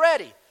 supper's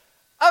ready.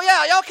 Oh,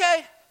 yeah, you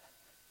okay?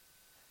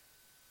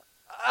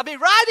 I'll be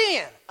right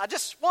in. I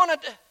just wanted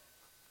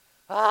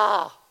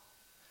to,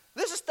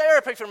 this is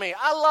therapy for me.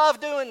 I love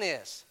doing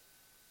this.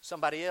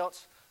 Somebody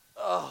else,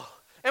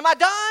 am I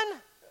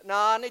done? No,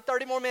 I need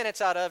 30 more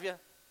minutes out of you.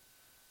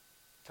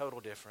 Total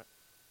different.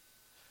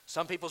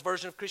 Some people's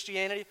version of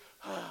Christianity,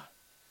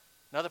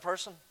 another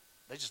person,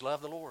 they just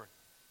love the Lord.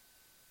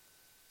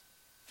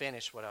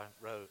 Finish what I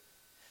wrote.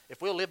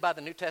 If we'll live by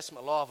the New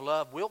Testament law of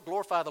love, we'll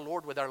glorify the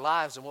Lord with our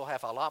lives and we'll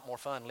have a lot more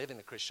fun living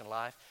the Christian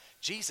life.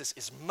 Jesus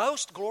is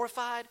most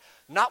glorified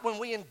not when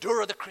we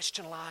endure the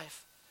Christian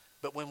life,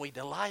 but when we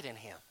delight in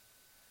Him.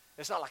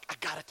 It's not like, I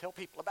got to tell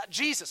people about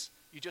Jesus.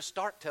 You just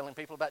start telling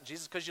people about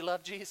Jesus because you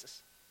love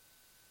Jesus.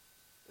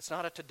 It's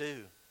not a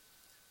to-do.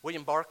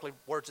 William Barclay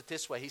words it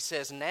this way. He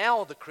says,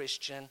 now the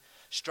Christian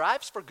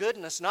strives for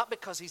goodness not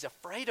because he's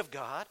afraid of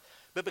God,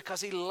 but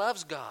because he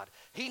loves God.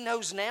 He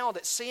knows now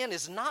that sin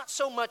is not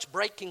so much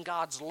breaking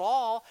God's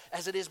law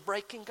as it is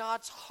breaking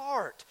God's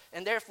heart.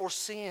 And therefore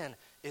sin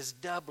is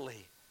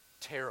doubly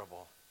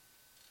terrible.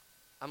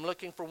 I'm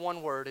looking for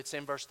one word. It's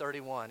in verse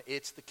 31.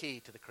 It's the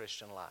key to the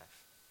Christian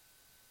life.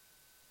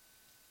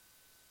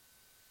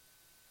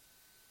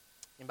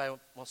 Anybody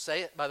want to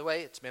say it? By the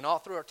way, it's been all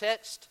through our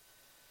text.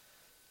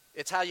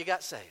 It's how you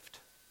got saved.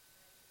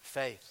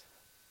 Faith.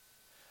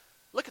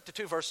 Look at the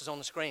two verses on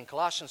the screen.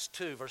 Colossians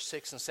 2, verse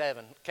 6 and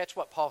 7. Catch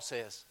what Paul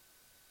says.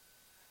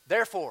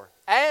 Therefore,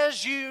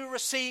 as you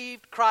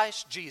received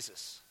Christ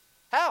Jesus.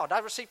 How did I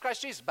receive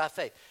Christ Jesus? By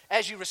faith.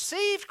 As you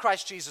received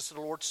Christ Jesus the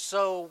Lord,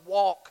 so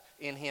walk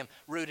in Him,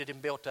 rooted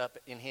and built up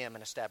in Him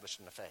and established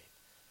in the faith.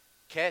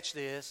 Catch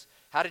this.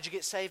 How did you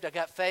get saved? I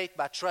got faith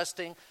by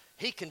trusting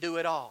He can do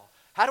it all.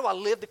 How do I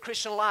live the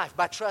Christian life?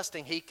 By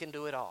trusting He can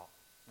do it all.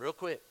 Real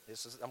quick.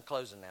 I'm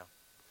closing now.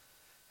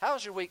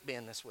 How's your week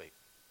been this week?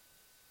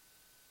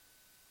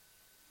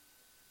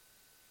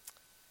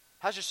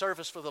 How's your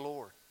service for the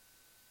Lord?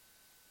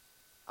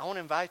 I want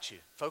to invite you,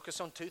 focus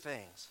on two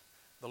things.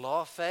 The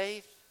law of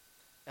faith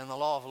and the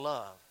law of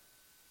love.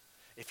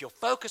 If you'll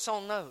focus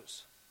on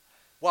those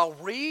while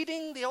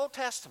reading the Old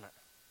Testament,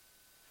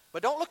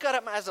 but don't look at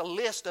it as a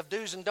list of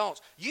do's and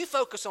don'ts. You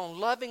focus on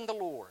loving the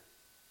Lord.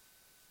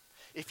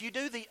 If you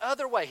do the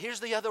other way, here's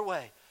the other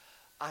way.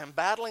 I am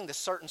battling this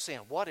certain sin.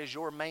 What is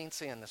your main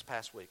sin this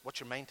past week? What's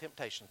your main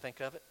temptation?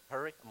 Think of it.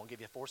 Hurry. I'm going to give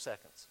you 4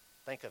 seconds.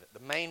 Think of it. The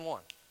main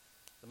one.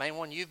 The main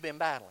one you've been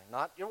battling.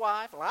 Not your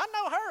wife. Well, I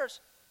know hers.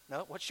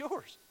 No, what's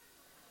yours?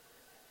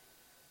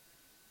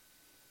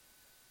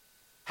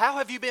 How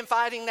have you been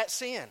fighting that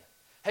sin?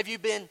 Have you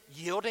been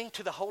yielding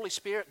to the Holy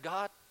Spirit?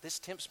 God, this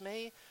tempts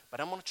me, but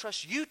I'm going to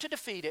trust you to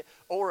defeat it.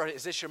 Or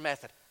is this your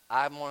method?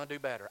 I want to do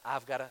better.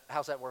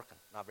 How's that working?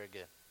 Not very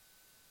good.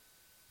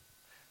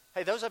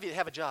 Hey, those of you that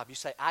have a job, you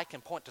say, I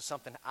can point to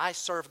something. I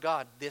serve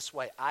God this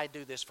way. I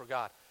do this for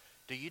God.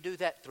 Do you do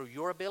that through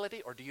your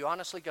ability, or do you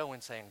honestly go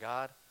in saying,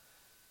 God,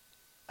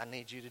 I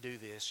need you to do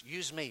this.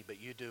 Use me,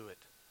 but you do it.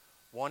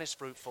 One is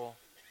fruitful,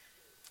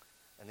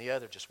 and the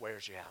other just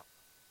wears you out.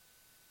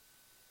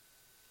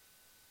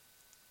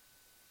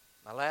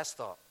 My last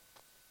thought.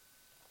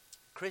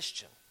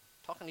 Christian,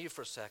 talking to you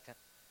for a second.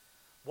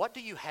 What do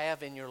you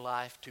have in your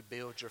life to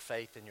build your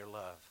faith and your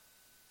love?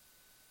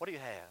 What do you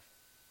have?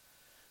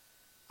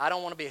 I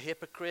don't want to be a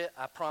hypocrite.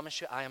 I promise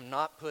you, I am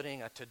not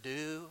putting a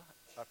to-do,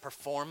 a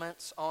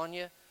performance on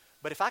you.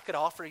 But if I could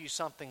offer you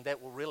something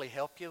that will really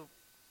help you,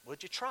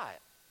 would you try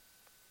it?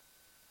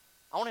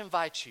 I want to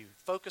invite you,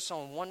 focus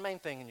on one main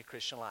thing in your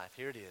Christian life.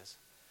 Here it is.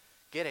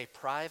 Get a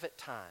private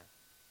time.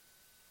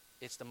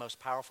 It's the most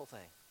powerful thing.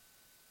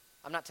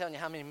 I'm not telling you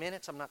how many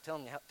minutes. I'm not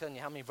telling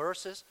you how many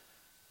verses.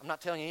 I'm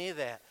not telling you any of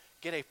that.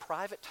 Get a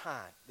private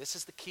time. This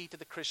is the key to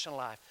the Christian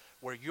life,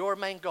 where your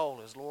main goal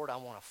is, Lord, I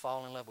want to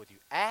fall in love with you.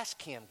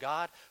 Ask Him,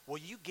 God, will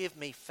you give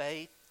me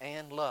faith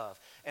and love?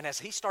 And as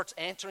He starts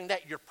answering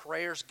that, your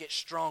prayers get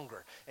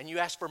stronger. And you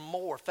ask for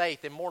more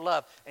faith and more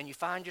love. And you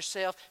find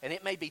yourself, and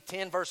it may be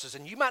 10 verses.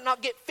 And you might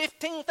not get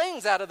 15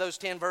 things out of those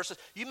 10 verses.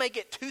 You may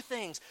get 2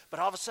 things. But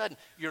all of a sudden,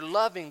 you're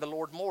loving the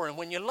Lord more. And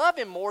when you love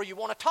Him more, you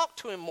want to talk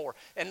to Him more.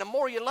 And the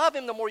more you love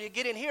Him, the more you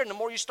get in here. And the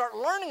more you start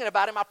learning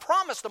about Him, I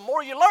promise, the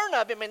more you learn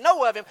of Him and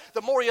know of Him,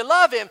 the more you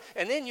love Him.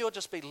 And then you'll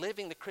just be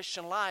living the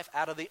Christian life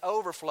out of the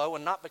overflow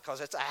and not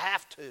because it's a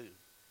have to.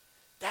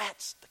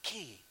 That's the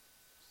key.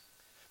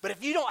 But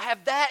if you don't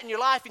have that in your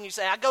life and you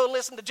say, I go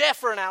listen to Jeff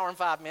for an hour and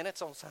 5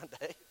 minutes on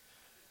Sunday,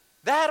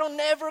 that'll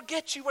never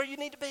get you where you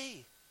need to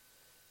be.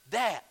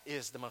 That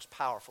is the most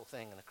powerful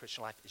thing in the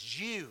Christian life,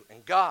 is you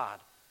and God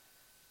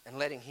and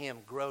letting Him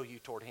grow you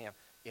toward Him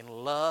in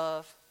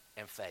love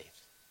and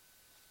faith.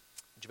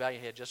 Would you bow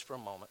your head just for a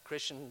moment?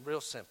 Christian,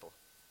 real simple.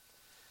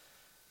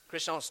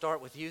 Christian, I'll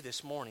start with you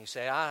this morning. You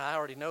say, I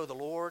already know the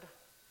Lord.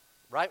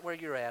 Right where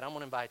you're at, I'm going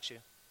to invite you.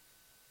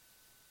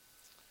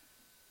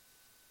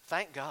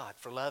 Thank God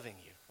for loving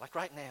you, like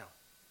right now.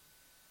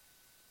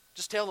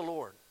 Just tell the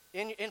Lord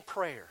in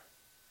prayer.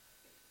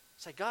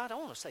 Say, God, I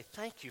want to say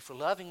thank you for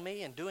loving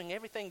me and doing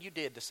everything you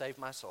did to save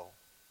my soul.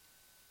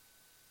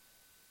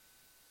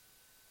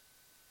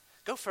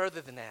 Go further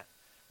than that.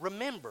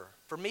 Remember,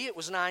 for me it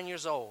was 9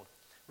 years old.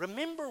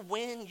 Remember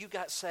when you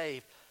got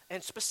saved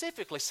And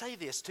specifically say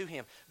this to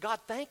him. God,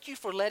 thank you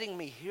for letting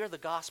me hear the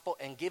gospel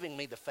and giving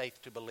me the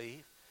faith to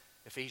believe.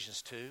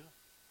 Ephesians 2,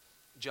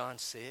 John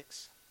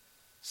 6,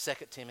 2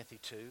 Timothy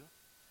 2.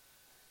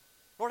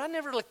 Lord, I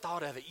never really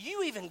thought of it.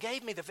 You even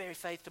gave me the very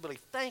faith to believe.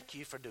 Thank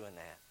you for doing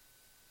that.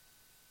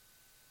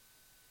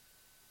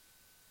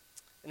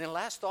 And then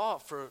last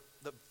thought for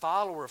the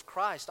follower of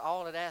Christ,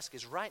 all I'd ask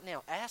is right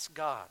now, ask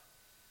God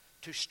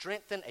to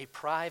strengthen a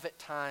private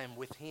time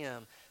with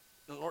him.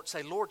 Lord,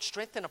 say, Lord,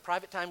 strengthen a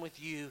private time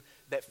with you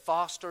that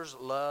fosters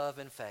love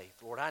and faith.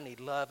 Lord, I need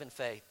love and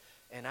faith.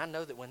 And I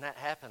know that when that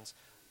happens,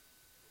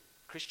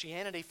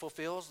 Christianity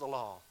fulfills the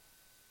law.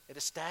 It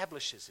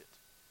establishes it.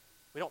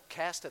 We don't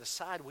cast it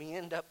aside. We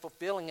end up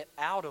fulfilling it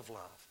out of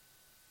love.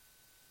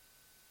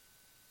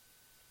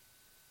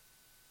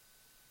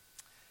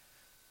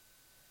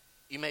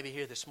 You may be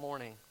here this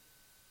morning,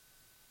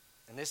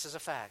 and this is a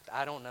fact.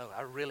 I don't know.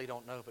 I really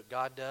don't know, but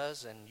God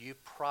does, and you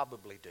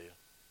probably do.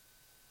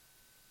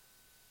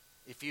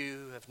 If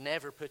you have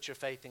never put your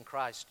faith in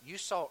Christ, you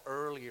saw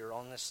earlier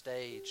on this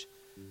stage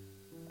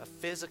a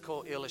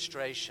physical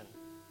illustration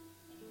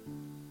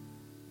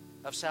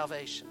of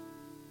salvation,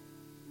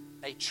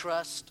 a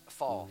trust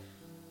fall.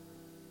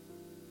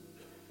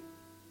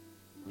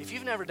 If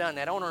you've never done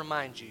that, I want to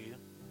remind you,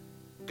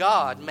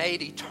 God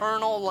made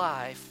eternal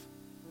life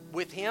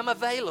with him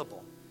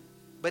available.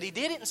 But he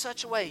did it in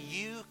such a way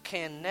you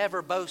can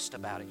never boast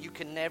about it. You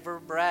can never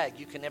brag.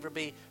 You can never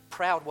be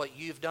proud what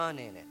you've done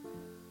in it.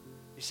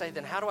 You say,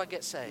 then how do I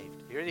get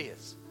saved? Here it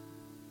is.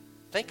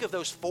 Think of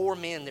those 4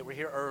 men that were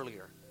here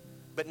earlier,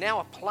 but now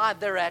apply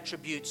their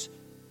attributes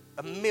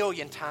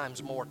 1,000,000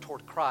 times more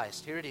toward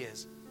Christ. Here it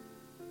is.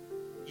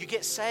 You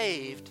get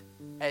saved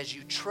as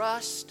you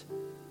trust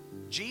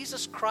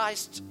Jesus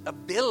Christ's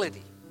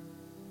ability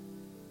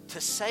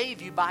to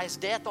save you by his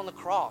death on the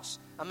cross.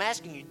 I'm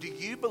asking you, do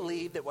you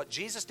believe that what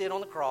Jesus did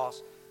on the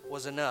cross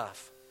was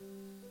enough?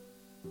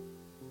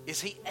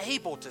 Is he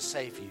able to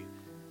save you?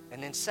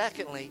 And then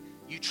secondly,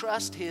 you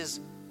trust his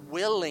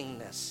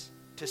willingness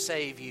to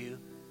save you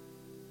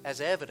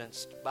as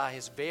evidenced by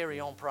his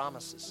very own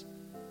promises.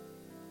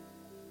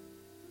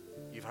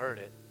 You've heard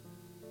it.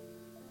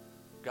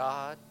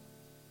 God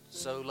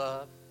so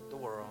loved the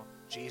world,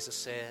 Jesus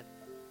said,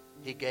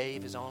 he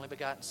gave his only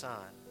begotten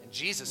Son. And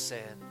Jesus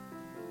said,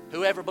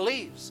 whoever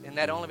believes in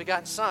that only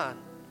begotten Son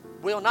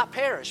will not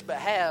perish but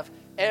have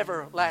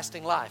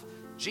everlasting life.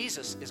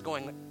 Jesus is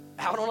going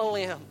out on a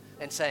limb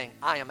and saying,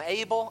 I am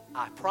able,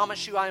 I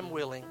promise you I am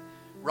willing.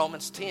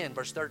 Romans 10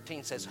 verse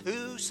 13 says,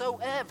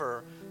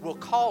 whosoever will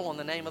call on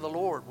the name of the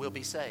Lord will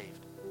be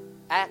saved.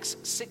 Acts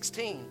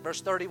 16 verse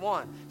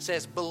 31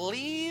 says,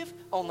 believe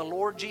on the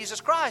Lord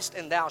Jesus Christ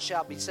and thou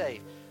shalt be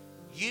saved.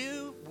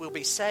 You will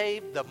be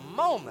saved the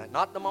moment,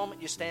 not the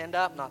moment you stand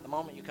up, not the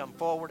moment you come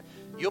forward.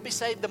 You'll be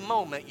saved the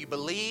moment you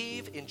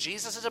believe in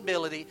Jesus'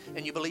 ability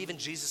and you believe in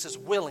Jesus'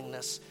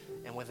 willingness.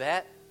 And with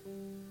that,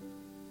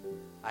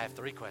 I have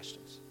 3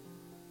 questions.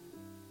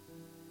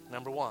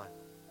 Number 1,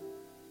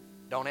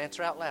 don't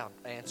answer out loud.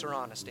 Answer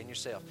honest in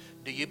yourself.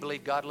 Do you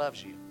believe God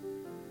loves you?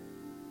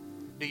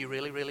 Do you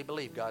really, really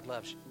believe God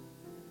loves you?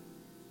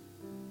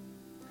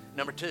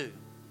 Number 2,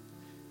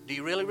 do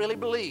you really, really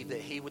believe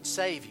that he would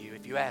save you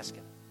if you ask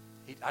him?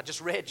 I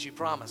just read you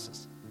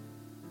promises.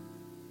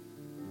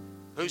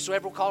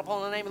 Whosoever will call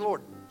upon the name of the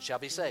Lord shall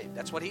be saved.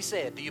 That's what he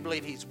said. Do you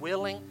believe he's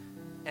willing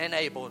and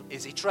able?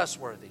 Is he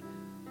trustworthy?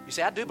 You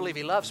say, I do believe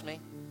he loves me.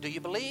 Do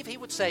you believe he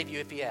would save you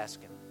if you ask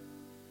him?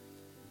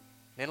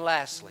 Then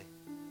lastly,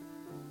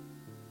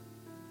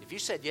 if you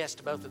said yes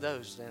to both of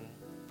those, then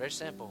very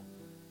simple.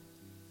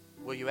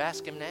 Will you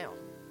ask him now?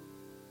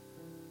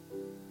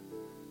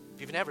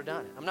 If you've never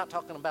done it. I'm not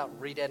talking about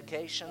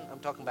rededication. I'm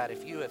talking about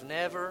if you have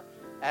never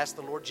asked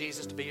the Lord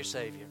Jesus to be your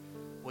Savior.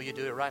 Will you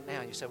do it right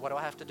now? You say, what do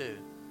I have to do?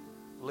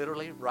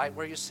 Literally right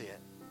where you sit.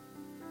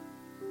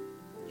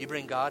 You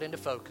bring God into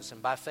focus,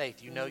 and by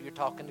faith, you know you're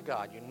talking to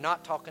God. You're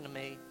not talking to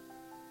me.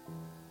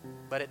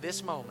 But at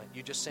this moment,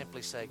 you just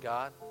simply say,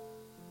 God,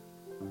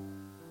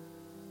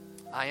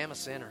 I am a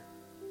sinner.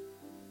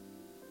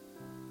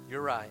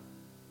 You're right.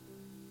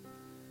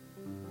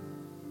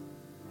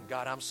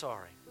 God, I'm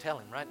sorry. Tell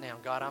him right now,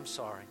 God, I'm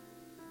sorry.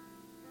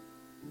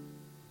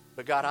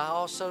 But God, I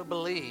also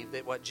believe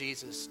that what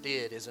Jesus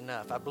did is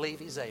enough. I believe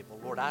he's able.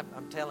 Lord,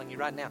 I'm telling you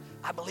right now,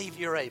 I believe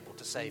you're able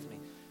to save me.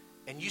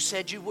 And you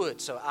said you would,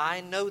 so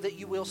I know that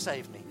you will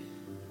save me.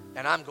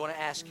 And I'm going to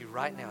ask you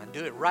right now, and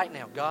do it right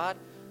now. God,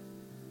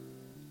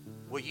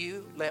 will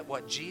you let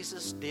what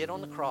Jesus did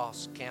on the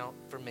cross count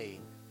for me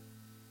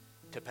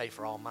to pay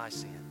for all my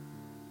sin?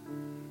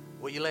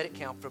 Will you let it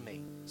count for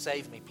me?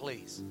 Save me,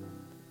 please.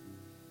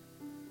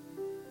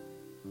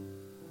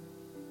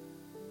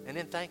 And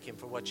then thank him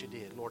for what you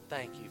did. Lord,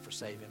 thank you for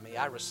saving me.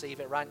 I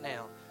receive it right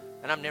now,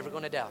 and I'm never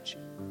going to doubt you.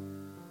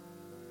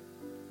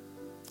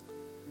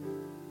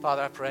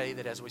 Father, I pray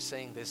that as we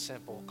sing this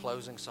simple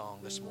closing song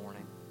this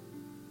morning,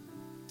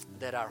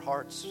 that our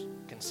hearts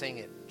can sing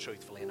it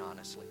truthfully and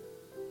honestly.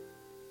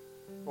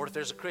 Lord, if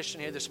there's a Christian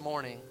here this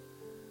morning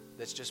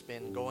that's just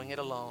been going it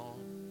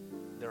alone,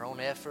 their own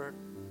effort,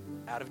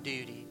 out of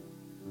duty,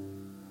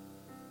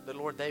 that,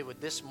 Lord, they would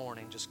this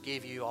morning just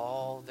give you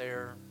all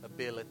their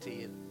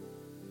ability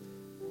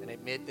and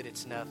admit that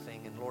it's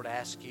nothing. And, Lord,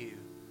 ask you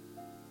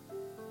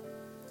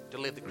to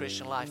live the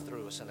Christian life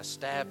through us and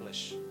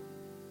establish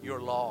your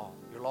law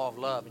of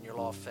love and your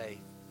law of faith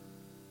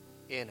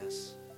in us.